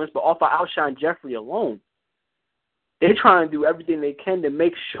Carson Wentz, but off of Alshon Jeffrey alone. They're trying to do everything they can to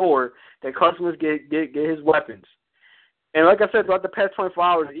make sure that Carson Wentz get his weapons. And like I said, throughout the past 24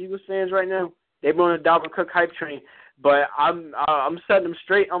 hours, the Eagles fans right now, they've been on the Dalvin Cook hype train. But I'm setting them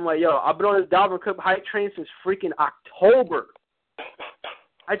straight. I'm like, yo, I've been on this Dalvin Cook hype train since freaking October.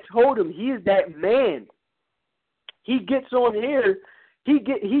 I told him he is that man. He gets on here. He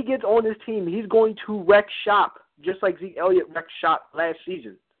gets on this team. He's going to wreck shop, just like Zeke Elliott wrecked shop last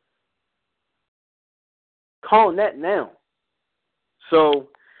season. Calling that now. So,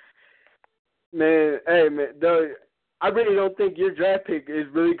 man, hey, man, I really don't think your draft pick is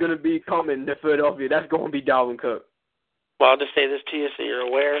really going to be coming to Philadelphia. That's going to be Dalvin Cook. Well, I'll just say this to you so you're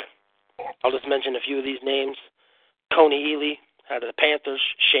aware. I'll just mention a few of these names. Coney Ealy out of the Panthers.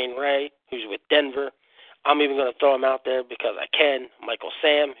 Shane Ray, who's with Denver. I'm even going to throw him out there because I can. Michael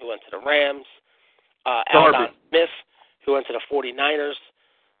Sam, who went to the Rams. Aldon Smith, who went to the 49ers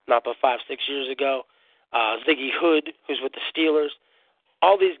not but 5-6 years ago. Ziggy Hood, who's with the Steelers.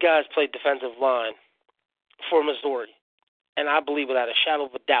 All these guys played defensive line for Missouri. And I believe without a shadow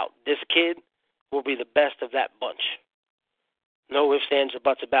of a doubt, this kid will be the best of that bunch. No ifs, ands, or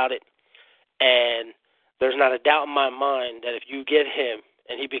buts about it. And there's not a doubt in my mind that if you get him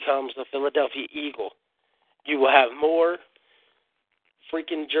and he becomes the Philadelphia Eagle, you will have more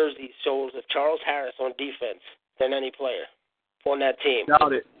freaking jerseys sold of Charles Harris on defense than any player on that team.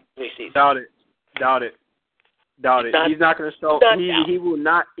 Doubt it. He's not going to sell. He will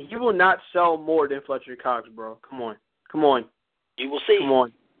not. He will not sell more than Fletcher Cox, bro. Come on. You will see. Come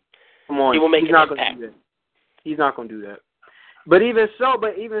on. He will make He's an not impact. Gonna do that. He's not going to do that. But even so,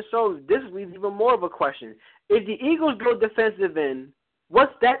 this leaves even more of a question. If the Eagles go defensive end,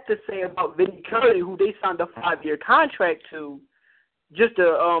 what's that to say about Vinny Curry, who they signed a 5-year contract to just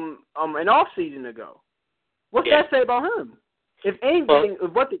an off season ago? What's that say about him? If anything,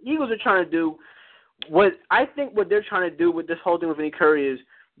 what the Eagles are trying to do, what they're trying to do with this whole thing with Vinny Curry is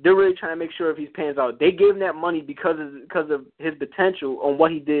they're really trying to make sure if he pans out. They gave him that money because of his potential on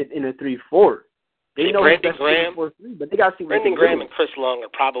what he did in a 3-4. They know Brandon Graham, 4-3, but they got to see Brandon Graham and Chris Long are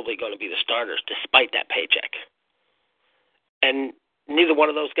probably going to be the starters despite that paycheck. And neither one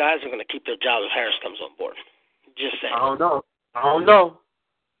of those guys are going to keep their jobs if Harris comes on board. Just saying. I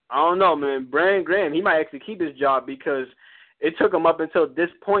don't know, man. Brandon Graham, he might actually keep his job because it took him up until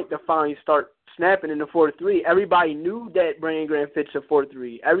this point to finally start snapping in the 4-3. Everybody knew that Brandon Graham fits a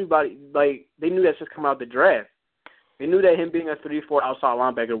 4-3. Everybody, they knew that just coming out the draft. They knew that him being a 3-4 outside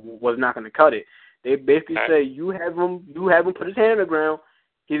linebacker was not going to cut it. They basically say, you have him put his hand on the ground,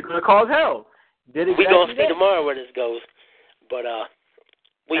 he's going to cause hell. We're going to see tomorrow where this goes. But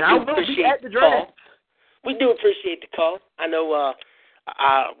we do appreciate the call. We do appreciate the call. I know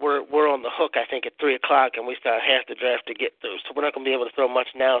we're on the hook, I think, at 3 o'clock, and we still have half the draft to get through. So we're not going to be able to throw much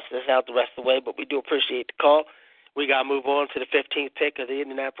analysis out the rest of the way, but we do appreciate the call. We got to move on to the 15th pick of the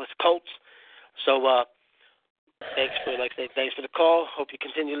Indianapolis Colts. So thanks for the call. Hope you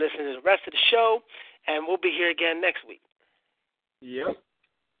continue listening to the rest of the show, and we'll be here again next week. Yep.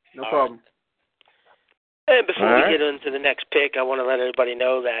 No problem. Right. And before we get into the next pick, I want to let everybody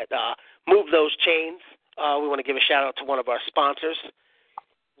know that Move Those Chains. We want to give a shout-out to one of our sponsors,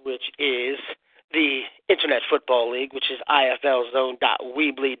 which is the Internet Football League, which is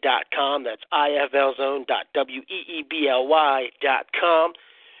iflzone.weebly.com. That's iflzone.weebly.com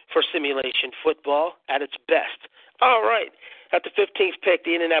for simulation football at its best. All right. At the 15th pick,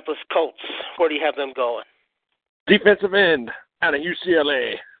 the Indianapolis Colts. Where do you have them going? Defensive end out of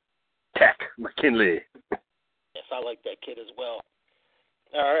UCLA, Tech McKinley. Yes, I like that kid as well.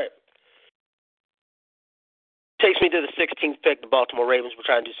 All right. Takes me to the 16th pick, the Baltimore Ravens. We're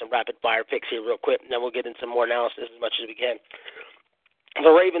trying to do some rapid-fire picks here real quick, and then we'll get into some more analysis as much as we can. The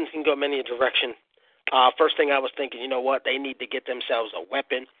Ravens can go many a direction. First thing I was thinking, you know what, they need to get themselves a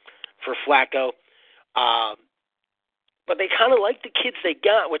weapon for Flacco. But they kind of like the kids they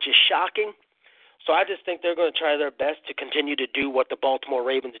got, which is shocking. So I just think they're going to try their best to continue to do what the Baltimore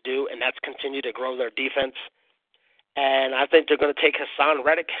Ravens do, and that's continue to grow their defense. And I think they're going to take Hassan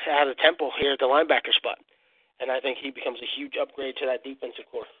Reddick out of Temple here at the linebacker spot. And I think he becomes a huge upgrade to that defensive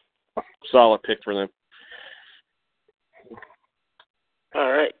core. Solid pick for them.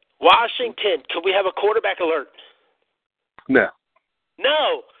 All right. Washington, could we have a quarterback alert? No.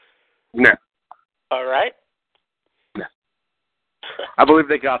 No. No. All right. No. I believe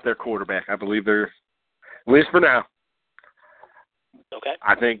they got their quarterback. I believe they're, at least for now. Okay.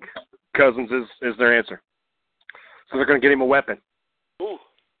 I think Cousins is their answer. So they're going to get him a weapon. Ooh.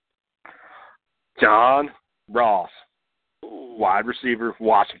 John Ross, Ooh. wide receiver,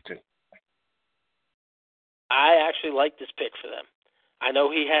 Washington. I actually like this pick for them. I know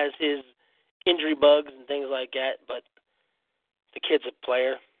he has his injury bugs and things like that, but the kid's a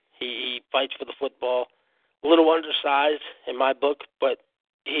player. He fights for the football. A little undersized in my book, but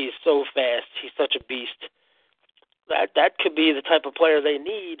he's so fast. He's such a beast. That could be the type of player they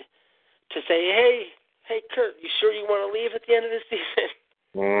need to say, hey, Kurt, you sure you want to leave at the end of this season?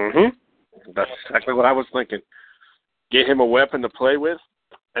 Mm-hmm. That's exactly what I was thinking. Get him a weapon to play with,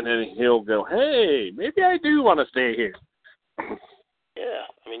 and then he'll go, hey, maybe I do want to stay here. Yeah,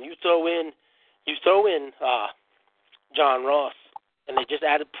 I mean, you throw in John Ross, and they just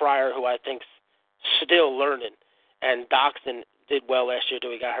added Pryor, who I think's still learning, and Doxson did well last year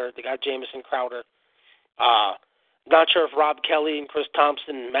till he got hurt. They got Jamison Crowder. Not sure if Rob Kelly and Chris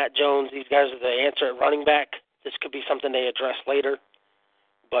Thompson and Matt Jones, these guys are the answer at running back. This could be something they address later.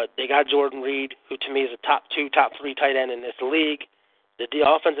 But they got Jordan Reed, who to me is a top 2, top 3 tight end in this league. The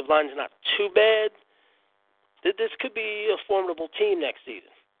offensive line is not too bad. This could be a formidable team next season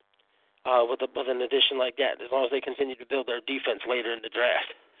with an addition like that, as long as they continue to build their defense later in the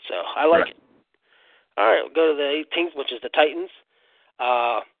draft. So I like it. All right, we'll go to the 18th, which is the Titans.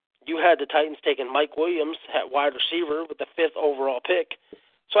 You had the Titans taking Mike Williams at wide receiver with the 5th overall pick.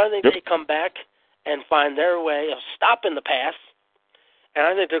 So I think they come back and find their way of stopping the pass. And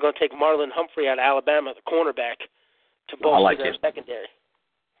I think they're going to take Marlon Humphrey out of Alabama, the cornerback, to bolster their secondary.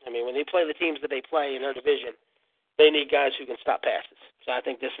 I mean, when they play the teams that they play in their division, they need guys who can stop passes. So I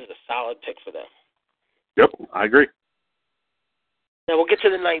think this is a solid pick for them. Yep, I agree. Now we'll get to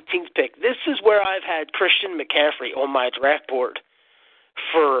the 19th pick. This is where I've had Christian McCaffrey on my draft board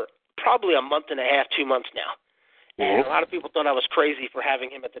for probably a month and a half, 2 months now. And a lot of people thought I was crazy for having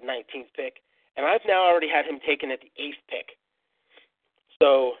him at the 19th pick. And I've now already had him taken at the 8th pick.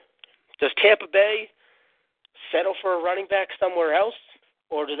 So does Tampa Bay settle for a running back somewhere else,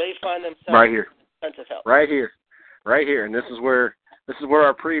 or do they find themselves right here? Defensive help? Right here. And this is where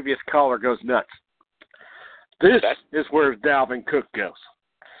our previous caller goes nuts. This is where Dalvin Cook goes.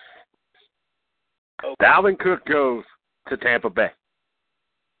 Okay. Dalvin Cook goes to Tampa Bay.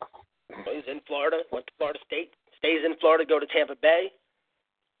 Well, he's in Florida. Went to Florida State. Stays in Florida. Go to Tampa Bay.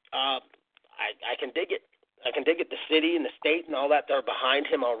 I can dig it. I can dig it. The city and the state and all that, they're behind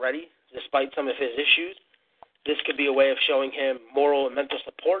him already, despite some of his issues. This could be a way of showing him moral and mental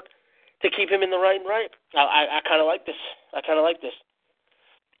support to keep him in the right. I kind of like this.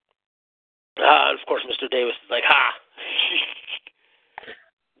 Of course, Mr. Davis is like, ha.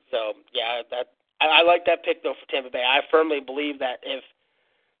 So, yeah, I like that pick, though, for Tampa Bay. I firmly believe that if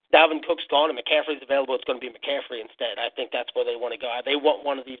Dalvin Cook's gone and McCaffrey's available, it's going to be McCaffrey instead. I think that's where they want to go. They want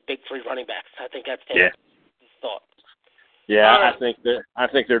one of these big 3 running backs. I think that's Tampa's thought. Yeah, I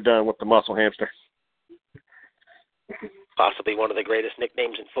think they're done with the muscle hamster. Possibly one of the greatest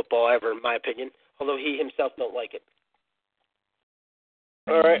nicknames in football ever, in my opinion, although he himself don't like it.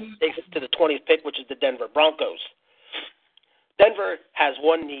 All right, takes us to the 20th pick, which is the Denver Broncos. Denver has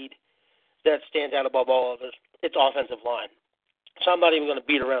one need that stands out above all others. It's offensive line. So I'm not even going to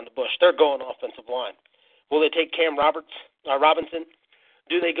beat around the bush. They're going offensive line. Will they take Cam Robinson?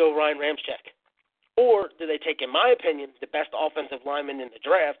 Do they go Ryan Ramczyk? Or do they take, in my opinion, the best offensive lineman in the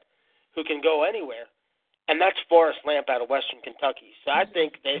draft who can go anywhere, and that's Forrest Lamp out of Western Kentucky. So I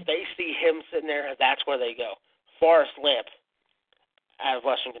think if they see him sitting there, that's where they go. Forrest Lamp out of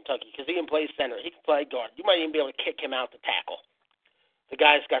Western Kentucky, because he can play center. He can play guard. You might even be able to kick him out to tackle. The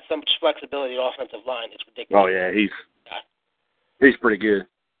guy's got so much flexibility at offensive line. It's ridiculous. Oh, yeah, he's pretty good.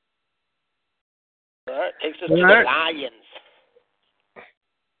 All right, takes us to the Lions.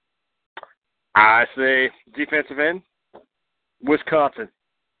 I say defensive end, Wisconsin.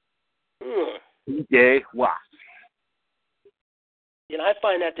 Yeah, wow. I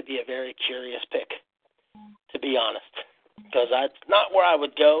find that to be a very curious pick, to be honest, because it's not where I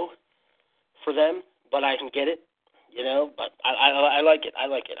would go for them, but I can get it, But I like it.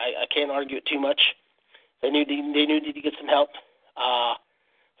 I can't argue it too much. They need to get some help.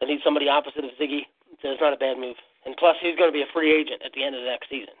 They need somebody opposite of Ziggy. So it's not a bad move. And plus, he's going to be a free agent at the end of the next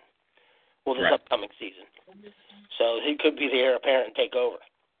season. Well, this upcoming season. So he could be the heir apparent and take over.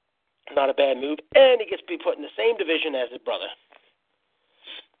 Not a bad move. And he gets to be put in the same division as his brother.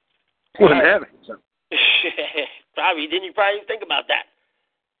 Wouldn't have it. So. Probably didn't you probably think about that.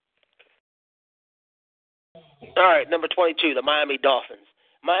 All right, number 22, the Miami Dolphins.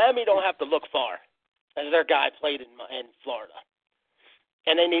 Miami don't have to look far, as their guy played in Florida.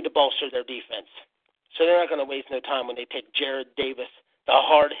 And they need to bolster their defense. So they're not going to waste no time when they take Jared Davis, the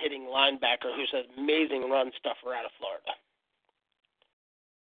hard-hitting linebacker who's an amazing run stuffer out of Florida.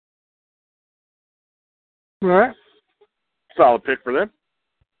 All right. Solid pick for them.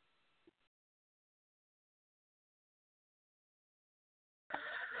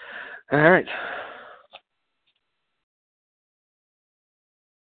 All right.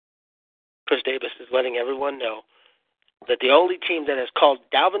 Chris Davis is letting everyone know that the only team that has called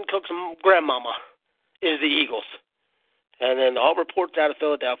Dalvin Cook's grandmama is the Eagles. And then all reports out of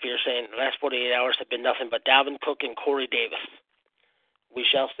Philadelphia are saying the last 48 hours have been nothing but Dalvin Cook and Corey Davis. We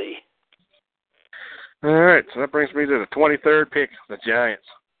shall see. All right, so that brings me to the 23rd pick, the Giants.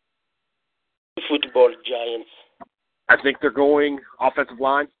 Football Giants. I think they're going offensive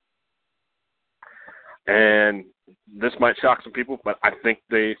line. And this might shock some people, but I think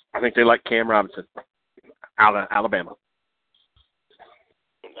they like Cam Robinson out of Alabama.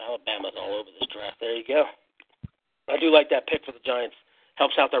 Alabama's all over this draft. There you go. I do like that pick for the Giants.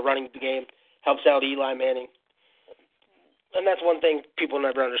 Helps out their running game. Helps out Eli Manning. And that's one thing people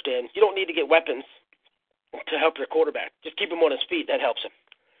never understand. You don't need to get weapons to help your quarterback. Just keep him on his feet. That helps him.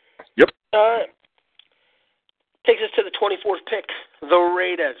 Yep. All right. Takes us to the 24th pick, the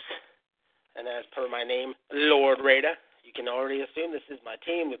Raiders. And as per my name, Lord Raider, you can already assume this is my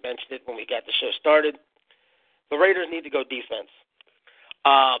team. We mentioned it when we got the show started. The Raiders need to go defense.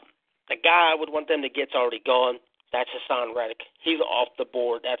 The guy I would want them to get's already gone. That's Hassan Reddick. He's off the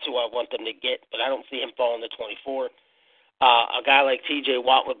board. That's who I want them to get, but I don't see him falling to 24. A guy like T.J.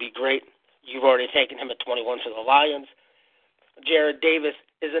 Watt would be great. You've already taken him at 21 for the Lions. Jared Davis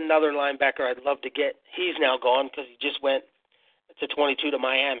is another linebacker I'd love to get. He's now gone because he just went to 22 to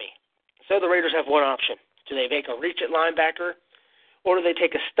Miami. So the Raiders have one option. Do they make a reach at linebacker, or do they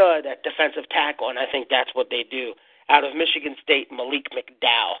take a stud at defensive tackle? And I think that's what they do. Out of Michigan State, Malik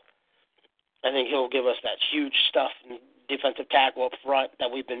McDowell. I think he'll give us that huge stuff in defensive tackle up front that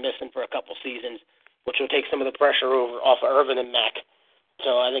we've been missing for a couple seasons, which will take some of the pressure off of Irvin and Mack.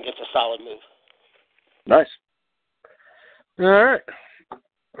 So I think it's a solid move. Nice. All right.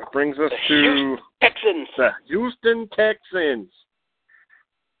 That brings us to the Houston Texans.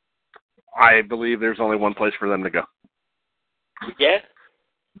 I believe there's only one place for them to go. Yeah?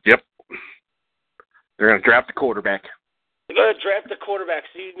 Yep. They're going to draft a quarterback. They're going to draft a quarterback,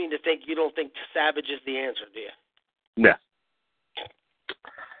 so you mean to think you don't think Savage is the answer, do you? No.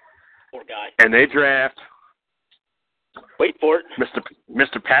 Poor guy. And they draft... Wait for it.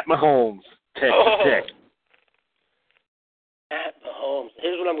 Mr. Pat Mahomes, Texas Tech. Pat Mahomes.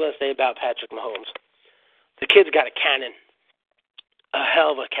 Here's what I'm going to say about Patrick Mahomes. The kid's got a cannon. A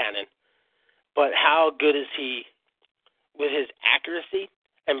hell of a cannon. But how good is he with his accuracy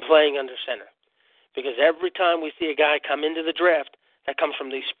and playing under center? Because every time we see a guy come into the draft that comes from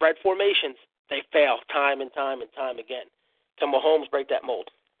these spread formations, they fail time and time and time again. Can Mahomes break that mold?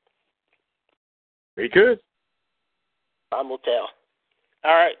 He could. Time will tell.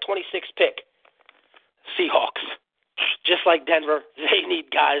 All right, 26th pick. Seahawks. just like Denver, they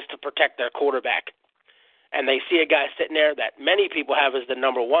need guys to protect their quarterback. And they see a guy sitting there that many people have as the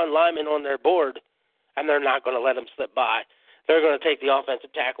number one lineman on their board, and they're not going to let him slip by. They're going to take the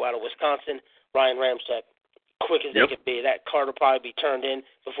offensive tackle out of Wisconsin, Ryan Ramczyk, quick as they could be. That card will probably be turned in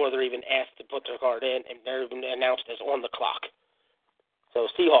before they're even asked to put their card in, and they're even announced as on the clock. So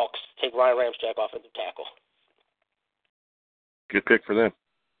Seahawks take Ryan Ramczyk, offensive tackle. Good pick for them.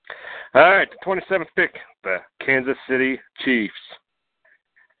 All right, the 27th pick, the Kansas City Chiefs.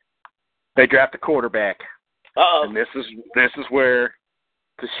 They draft a quarterback. Uh-oh. And this is where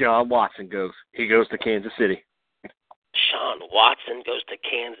Deshaun Watson goes. He goes to Kansas City. Deshaun Watson goes to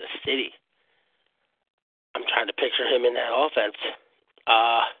Kansas City. I'm trying to picture him in that offense.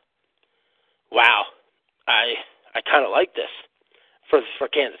 Wow. I kind of like this for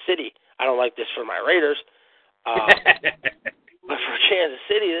Kansas City. I don't like this for my Raiders. But for Kansas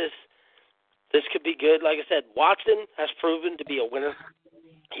City, this could be good. Like I said, Watson has proven to be a winner.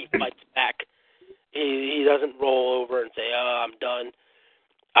 He fights back. He doesn't roll over and say, "Oh, I'm done."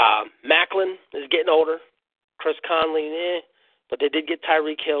 Macklin is getting older. Chris Conley, but they did get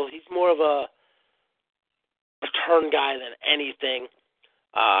Tyreek Hill. He's more of a return guy than anything.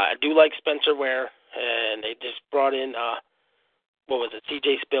 I do like Spencer Ware, and they just brought in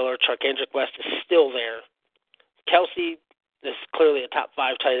C.J. Spiller. Charkandrick West is still there. Kelsey is clearly a top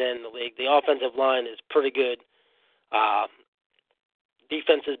 5 tight end in the league. The offensive line is pretty good.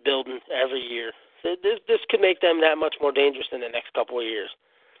 Defense is building every year. This could make them that much more dangerous in the next couple of years.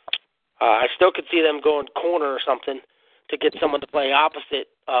 I still could see them going corner or something to get someone to play opposite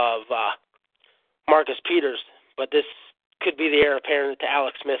of Marcus Peters, but this could be the heir apparent to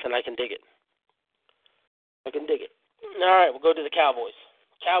Alex Smith, and I can dig it. All right, we'll go to the Cowboys.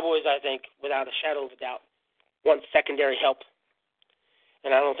 Cowboys, I think, without a shadow of a doubt, want secondary help,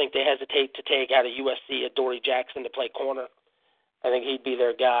 and I don't think they hesitate to take out of USC Adoree Jackson to play corner. I think he'd be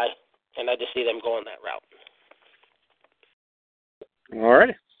their guy, and I just see them going that route. All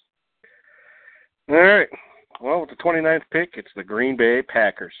right. All right. Well, with the 29th pick, it's the Green Bay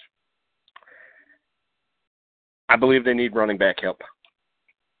Packers. I believe they need running back help.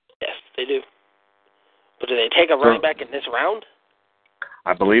 Yes, they do. But do they take a running back in this round?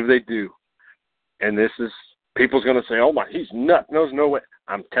 I believe they do. And this is, people's going to say, "Oh, he's nuts. There's no way."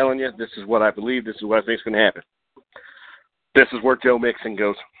 I'm telling you, this is what I believe. This is what I think is going to happen. This is where Joe Mixon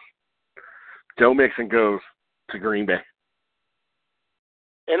goes. Joe Mixon goes to Green Bay.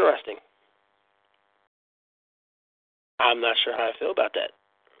 Interesting. I'm not sure how I feel about that.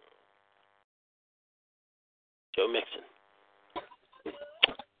 Joe Mixon.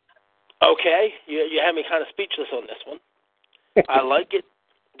 Okay, you had me kind of speechless on this one. I like it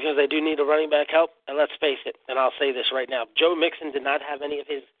because they do need a running back help. And let's face it, and I'll say this right now, Joe Mixon did not have any of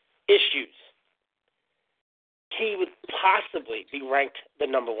his issues. He would possibly be ranked the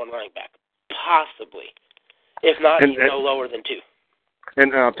number 1 running back. Possibly. If not, he's no lower than 2.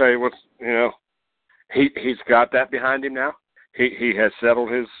 And I'll tell you what's, he's got that behind him now. He has settled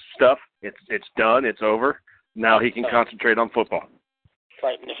his stuff. It's done. It's over. Now he can concentrate on football.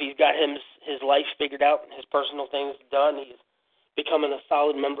 Right, and if he's got his life figured out and his personal things done, he's becoming a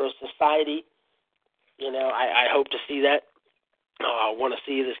solid member of society. I hope to see that. I want to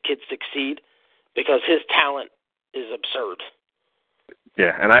see this kid succeed because his talent is absurd.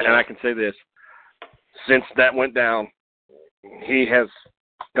 Yeah, and I can say this. Since that went down, he has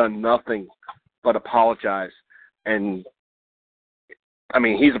done nothing but apologize. And,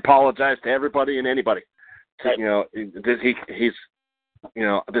 he's apologized to everybody and anybody. Right. He's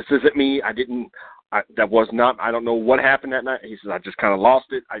this isn't me. That was not, I don't know what happened that night. He says, I just kind of lost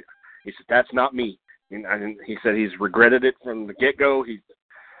it. He said, that's not me. And he said he's regretted it from the get-go.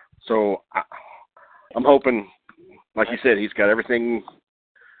 I'm hoping, like you said, he's got everything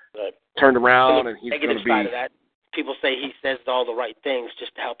turned around, and he's going to be. Side of that, people say he says all the right things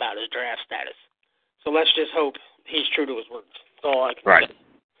just to help out his draft status. So let's just hope he's true to his words. That's all I can say.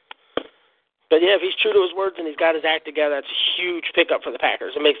 But yeah, if he's true to his words and he's got his act together, that's a huge pickup for the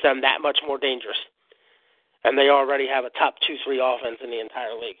Packers. It makes them that much more dangerous. And they already have a top 2-3 offense in the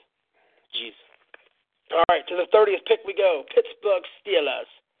entire league. Jeez. All right, to the 30th pick we go. Pittsburgh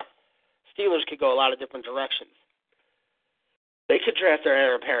Steelers. Steelers could go a lot of different directions. They could draft their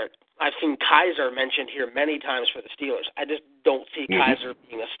heir apparent. I've seen Kaiser mentioned here many times for the Steelers. I just don't see Kaiser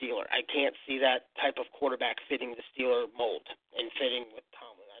being a Steeler. I can't see that type of quarterback fitting the Steeler mold and fitting with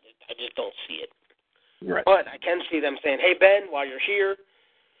Tomlin. I just don't see it. Right. But I can see them saying, "Hey, Ben, while you're here,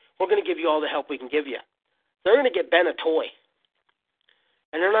 we're going to give you all the help we can give you." They're going to get Ben a toy.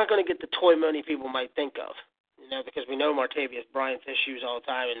 And they're not going to get the toy money people might think of, because we know Martavius Bryant's issues all the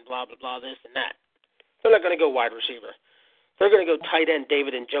time and blah, blah, blah, this and that. They're not going to go wide receiver. They're going to go tight end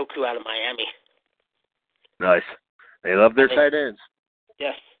David Njoku out of Miami. Nice. They love their tight ends.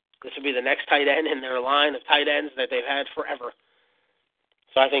 Yes. This will be the next tight end in their line of tight ends that they've had forever.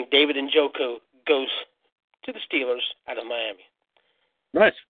 So I think David Njoku goes to the Steelers out of Miami.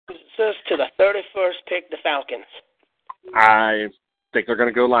 Nice. Says to the 31st pick, the Falcons. I think they're going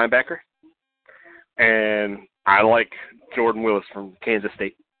to go linebacker. And I like Jordan Willis from Kansas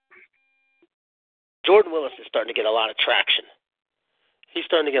State. Jordan Willis is starting to get a lot of traction. He's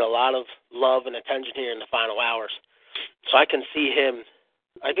starting to get a lot of love and attention here in the final hours. So I can see him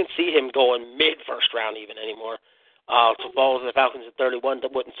going mid-first round even anymore. To fall to the Falcons at 31,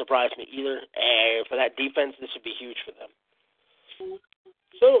 that wouldn't surprise me either. And for that defense, this would be huge for them.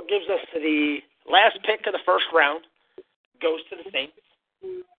 So it gives us the last pick of the first round. Goes to the Saints.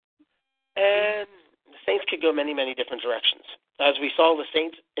 And the Saints could go many, many different directions. As we saw the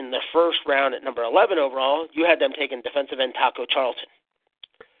Saints in the first round at number 11 overall, you had them taking defensive end Taco Charlton.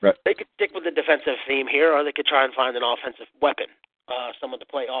 Right. They could stick with the defensive theme here, or they could try and find an offensive weapon, someone to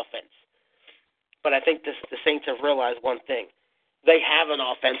play offense. But I think the Saints have realized one thing. They have an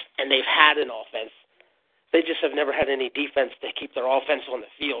offense, and they've had an offense. They just have never had any defense to keep their offense on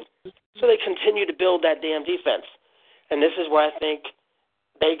the field. So they continue to build that damn defense. And this is where I think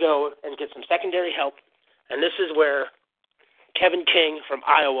they go and get some secondary help. And this is where Kevin King from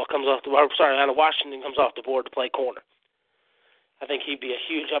out of Washington comes off the board to play corner. I think he'd be a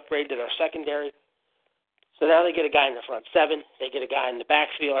huge upgrade to their secondary. So now they get a guy in the front seven. They get a guy in the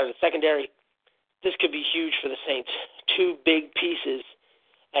backfield or the secondary. This could be huge for the Saints. Two big pieces.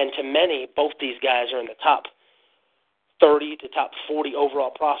 And to many, both these guys are in the top 30 to top 40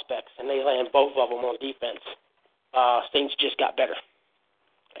 overall prospects, and they land both of them on defense. Saints just got better.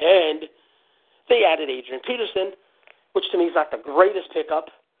 And they added Adrian Peterson, which to me is not the greatest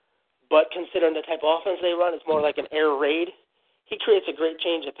pickup, but considering the type of offense they run, it's more like an air raid. He creates a great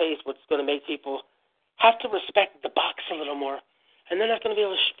change of pace, which is going to make people have to respect the box a little more, and they're not going to be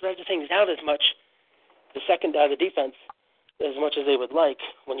able to spread the things out as much, the defense, as much as they would like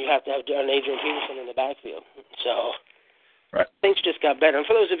when you have to have an Adrian Peterson in the backfield. So Saints just got better. And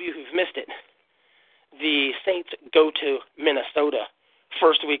for those of you who've missed it, the Saints go to Minnesota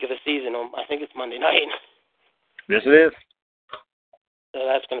first week of the season. I think it's Monday night. Yes, it is. So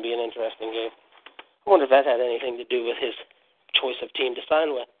that's going to be an interesting game. I wonder if that had anything to do with his choice of team to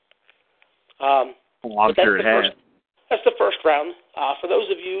sign with. I'm sure it has. That's the first round. For those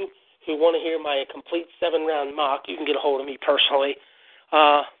of you who want to hear my complete 7-round mock, you can get a hold of me personally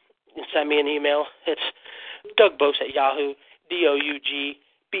and send me an email. It's DougBoas at Yahoo,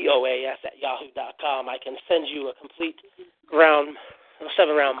 DougBoas at yahoo.com. I can send you a complete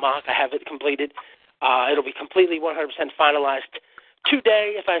 7-round mock. I have it completed. It'll be completely 100% finalized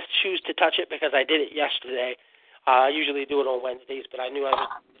today if I choose to touch it because I did it yesterday. I usually do it on Wednesdays, but I knew I was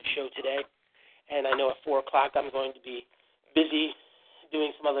doing the show today. And I know at 4 o'clock I'm going to be busy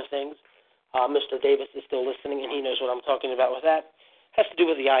doing some other things. Mr. Davis is still listening, and he knows what I'm talking about with that. Has to do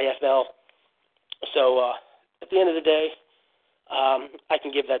with the IFL. So at the end of the day, I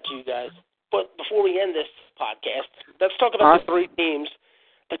can give that to you guys. But before we end this podcast, let's talk about the three teams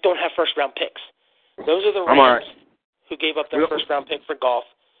that don't have first-round picks. Those are the Rams, who gave up their first-round pick for Goff.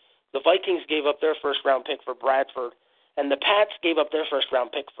 The Vikings gave up their first-round pick for Bradford. And the Pats gave up their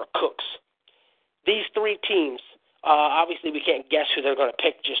first-round pick for Cooks. These three teams, obviously we can't guess who they're going to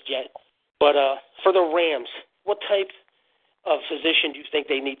pick just yet. But for the Rams, what type of position do you think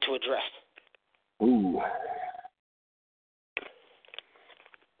they need to address? Ooh.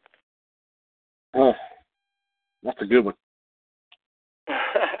 That's a good one.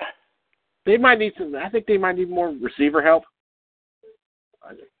 They might need some. I think they might need more receiver help.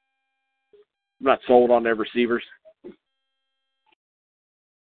 I'm not sold on their receivers.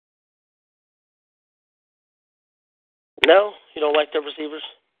 No? You don't like their receivers?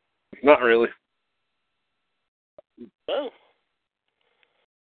 Not really. No.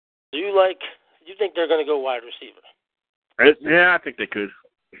 Do you think they're going to go wide receiver? Yeah, I think they could.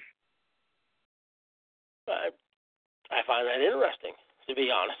 I find that interesting, to be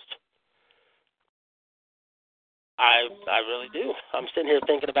honest. I really do. I'm sitting here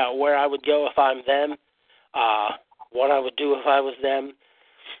thinking about where I would go if I'm them, what I would do if I was them.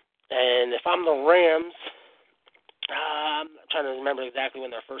 And if I'm the Rams, I'm trying to remember exactly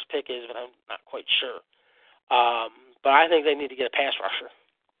when their first pick is, but I'm not quite sure. But I think they need to get a pass rusher.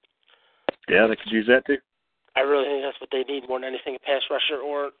 Yeah, they could use that too. I really think that's what they need more than anything, a pass rusher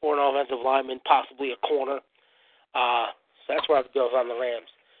or an offensive lineman, possibly a corner. So that's where I would go if I'm the Rams.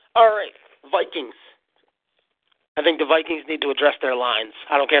 All right, Vikings. I think the Vikings need to address their lines.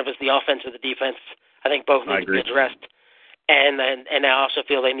 I don't care if it's the offense or the defense. I think both need to be addressed. And I also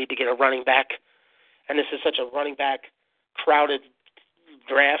feel they need to get a running back. And this is such a running back crowded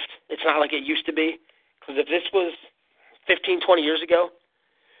draft. It's not like it used to be. Because if this was 15, 20 years ago,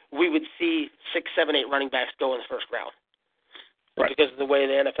 we would see 6, 7, 8 running backs go in the first round. Right. Because of the way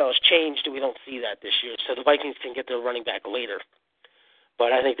the NFL has changed, we don't see that this year. So the Vikings can get their running back later.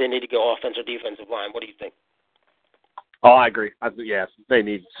 But I think they need to go offense or defensive line. What do you think? Oh, I agree. Yes, they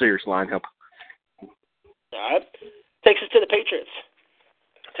need serious line help. All right. Takes us to the Patriots.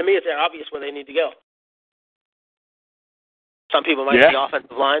 To me, it's obvious where they need to go. Some people might say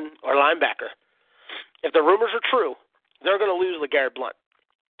offensive line or linebacker. If the rumors are true, they're going to lose LeGarrette Blount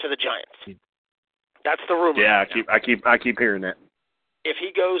to the Giants. That's the rumor. Yeah, I keep hearing that. If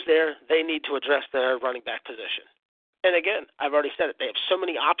he goes there, they need to address their running back position. And again, I've already said it. They have so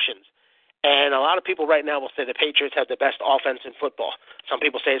many options. And a lot of people right now will say the Patriots have the best offense in football. Some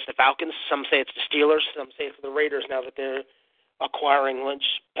people say it's the Falcons. Some say it's the Steelers. Some say it's the Raiders now that they're acquiring Lynch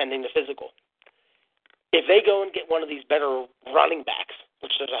pending the physical. If they go and get one of these better running backs,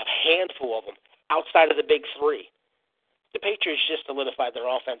 which there's a handful of them, outside of the big three, the Patriots just solidified their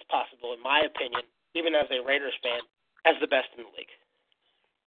offense possible, in my opinion, even as a Raiders fan, as the best in the league.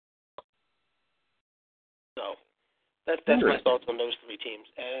 So that's my thoughts on those three teams.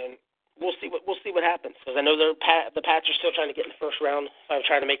 And we'll see what happens, because I know the Pats are still trying to get in the first round. I'm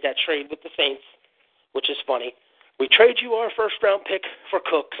trying to make that trade with the Saints, which is funny. We trade you our first-round pick for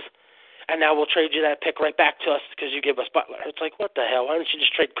Cooks, and now we'll trade you that pick right back to us because you give us Butler. It's like, what the hell? Why don't you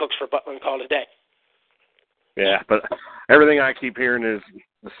just trade Cooks for Butler and call it a day? Yeah, but everything I keep hearing is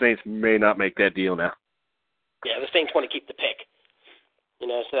the Saints may not make that deal now. Yeah, the Saints want to keep the pick.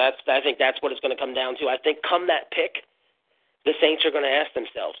 So I think that's what it's going to come down to. I think come that pick, the Saints are going to ask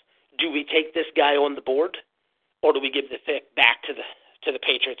themselves, do we take this guy on the board, or do we give the pick back to the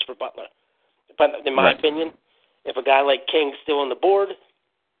Patriots for Butler? But in my opinion, if a guy like King's still on the board,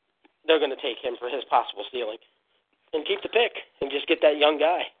 they're going to take him for his possible stealing and keep the pick and just get that young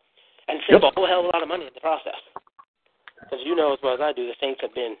guy and save a whole hell of a lot of money in the process. Because you know as well as I do, the Saints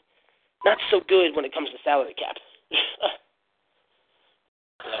have been not so good when it comes to salary cap.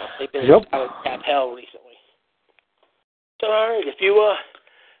 They've been in salary cap hell recently. So, all right, if you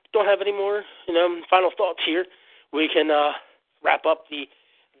don't have any more final thoughts here, we can wrap up the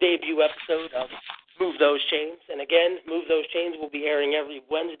debut episode of Move Those Chains. And again, Move Those Chains will be airing every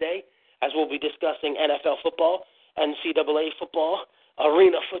Wednesday, as we'll be discussing NFL football, NCAA football,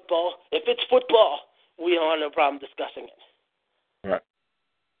 arena football. If it's football, we don't have no problem discussing it. Right.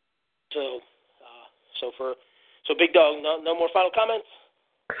 So Big Dog, no more final comments?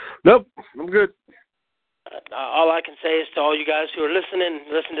 Nope, I'm good. All I can say is to all you guys who are listening,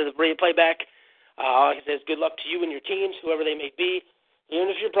 listen to the playback, all I can say is good luck to you and your teams, whoever they may be. Even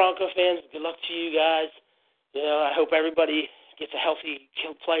if you're Bronco fans, good luck to you guys. I hope everybody gets a healthy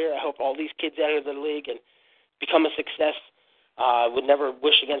player. I hope all these kids enter the league and become a success. I would never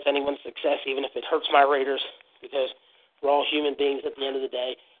wish against anyone's success, even if it hurts my Raiders, because we're all human beings at the end of the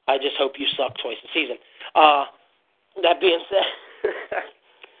day. I just hope you suck twice a season. That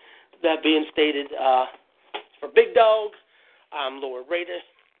being stated, for Big Dog, I'm Lord Raider,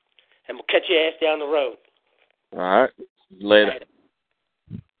 and we'll catch your ass down the road. All right. Later.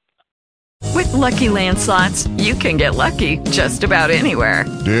 With Lucky Land Slots, you can get lucky just about anywhere.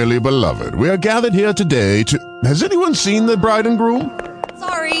 Dearly beloved, we are gathered here today to... Has anyone seen the bride and groom?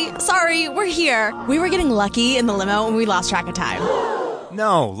 Sorry, we're here. We were getting lucky in the limo and we lost track of time.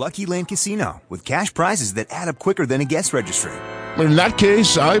 No, Lucky Land Casino, with cash prizes that add up quicker than a guest registry. In that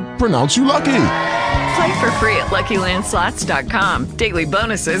case, I pronounce you lucky. Play for free at LuckyLandSlots.com. Daily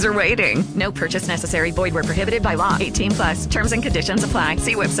bonuses are waiting. No purchase necessary. Void where prohibited by law. 18+. Terms and conditions apply.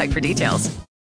 See website for details.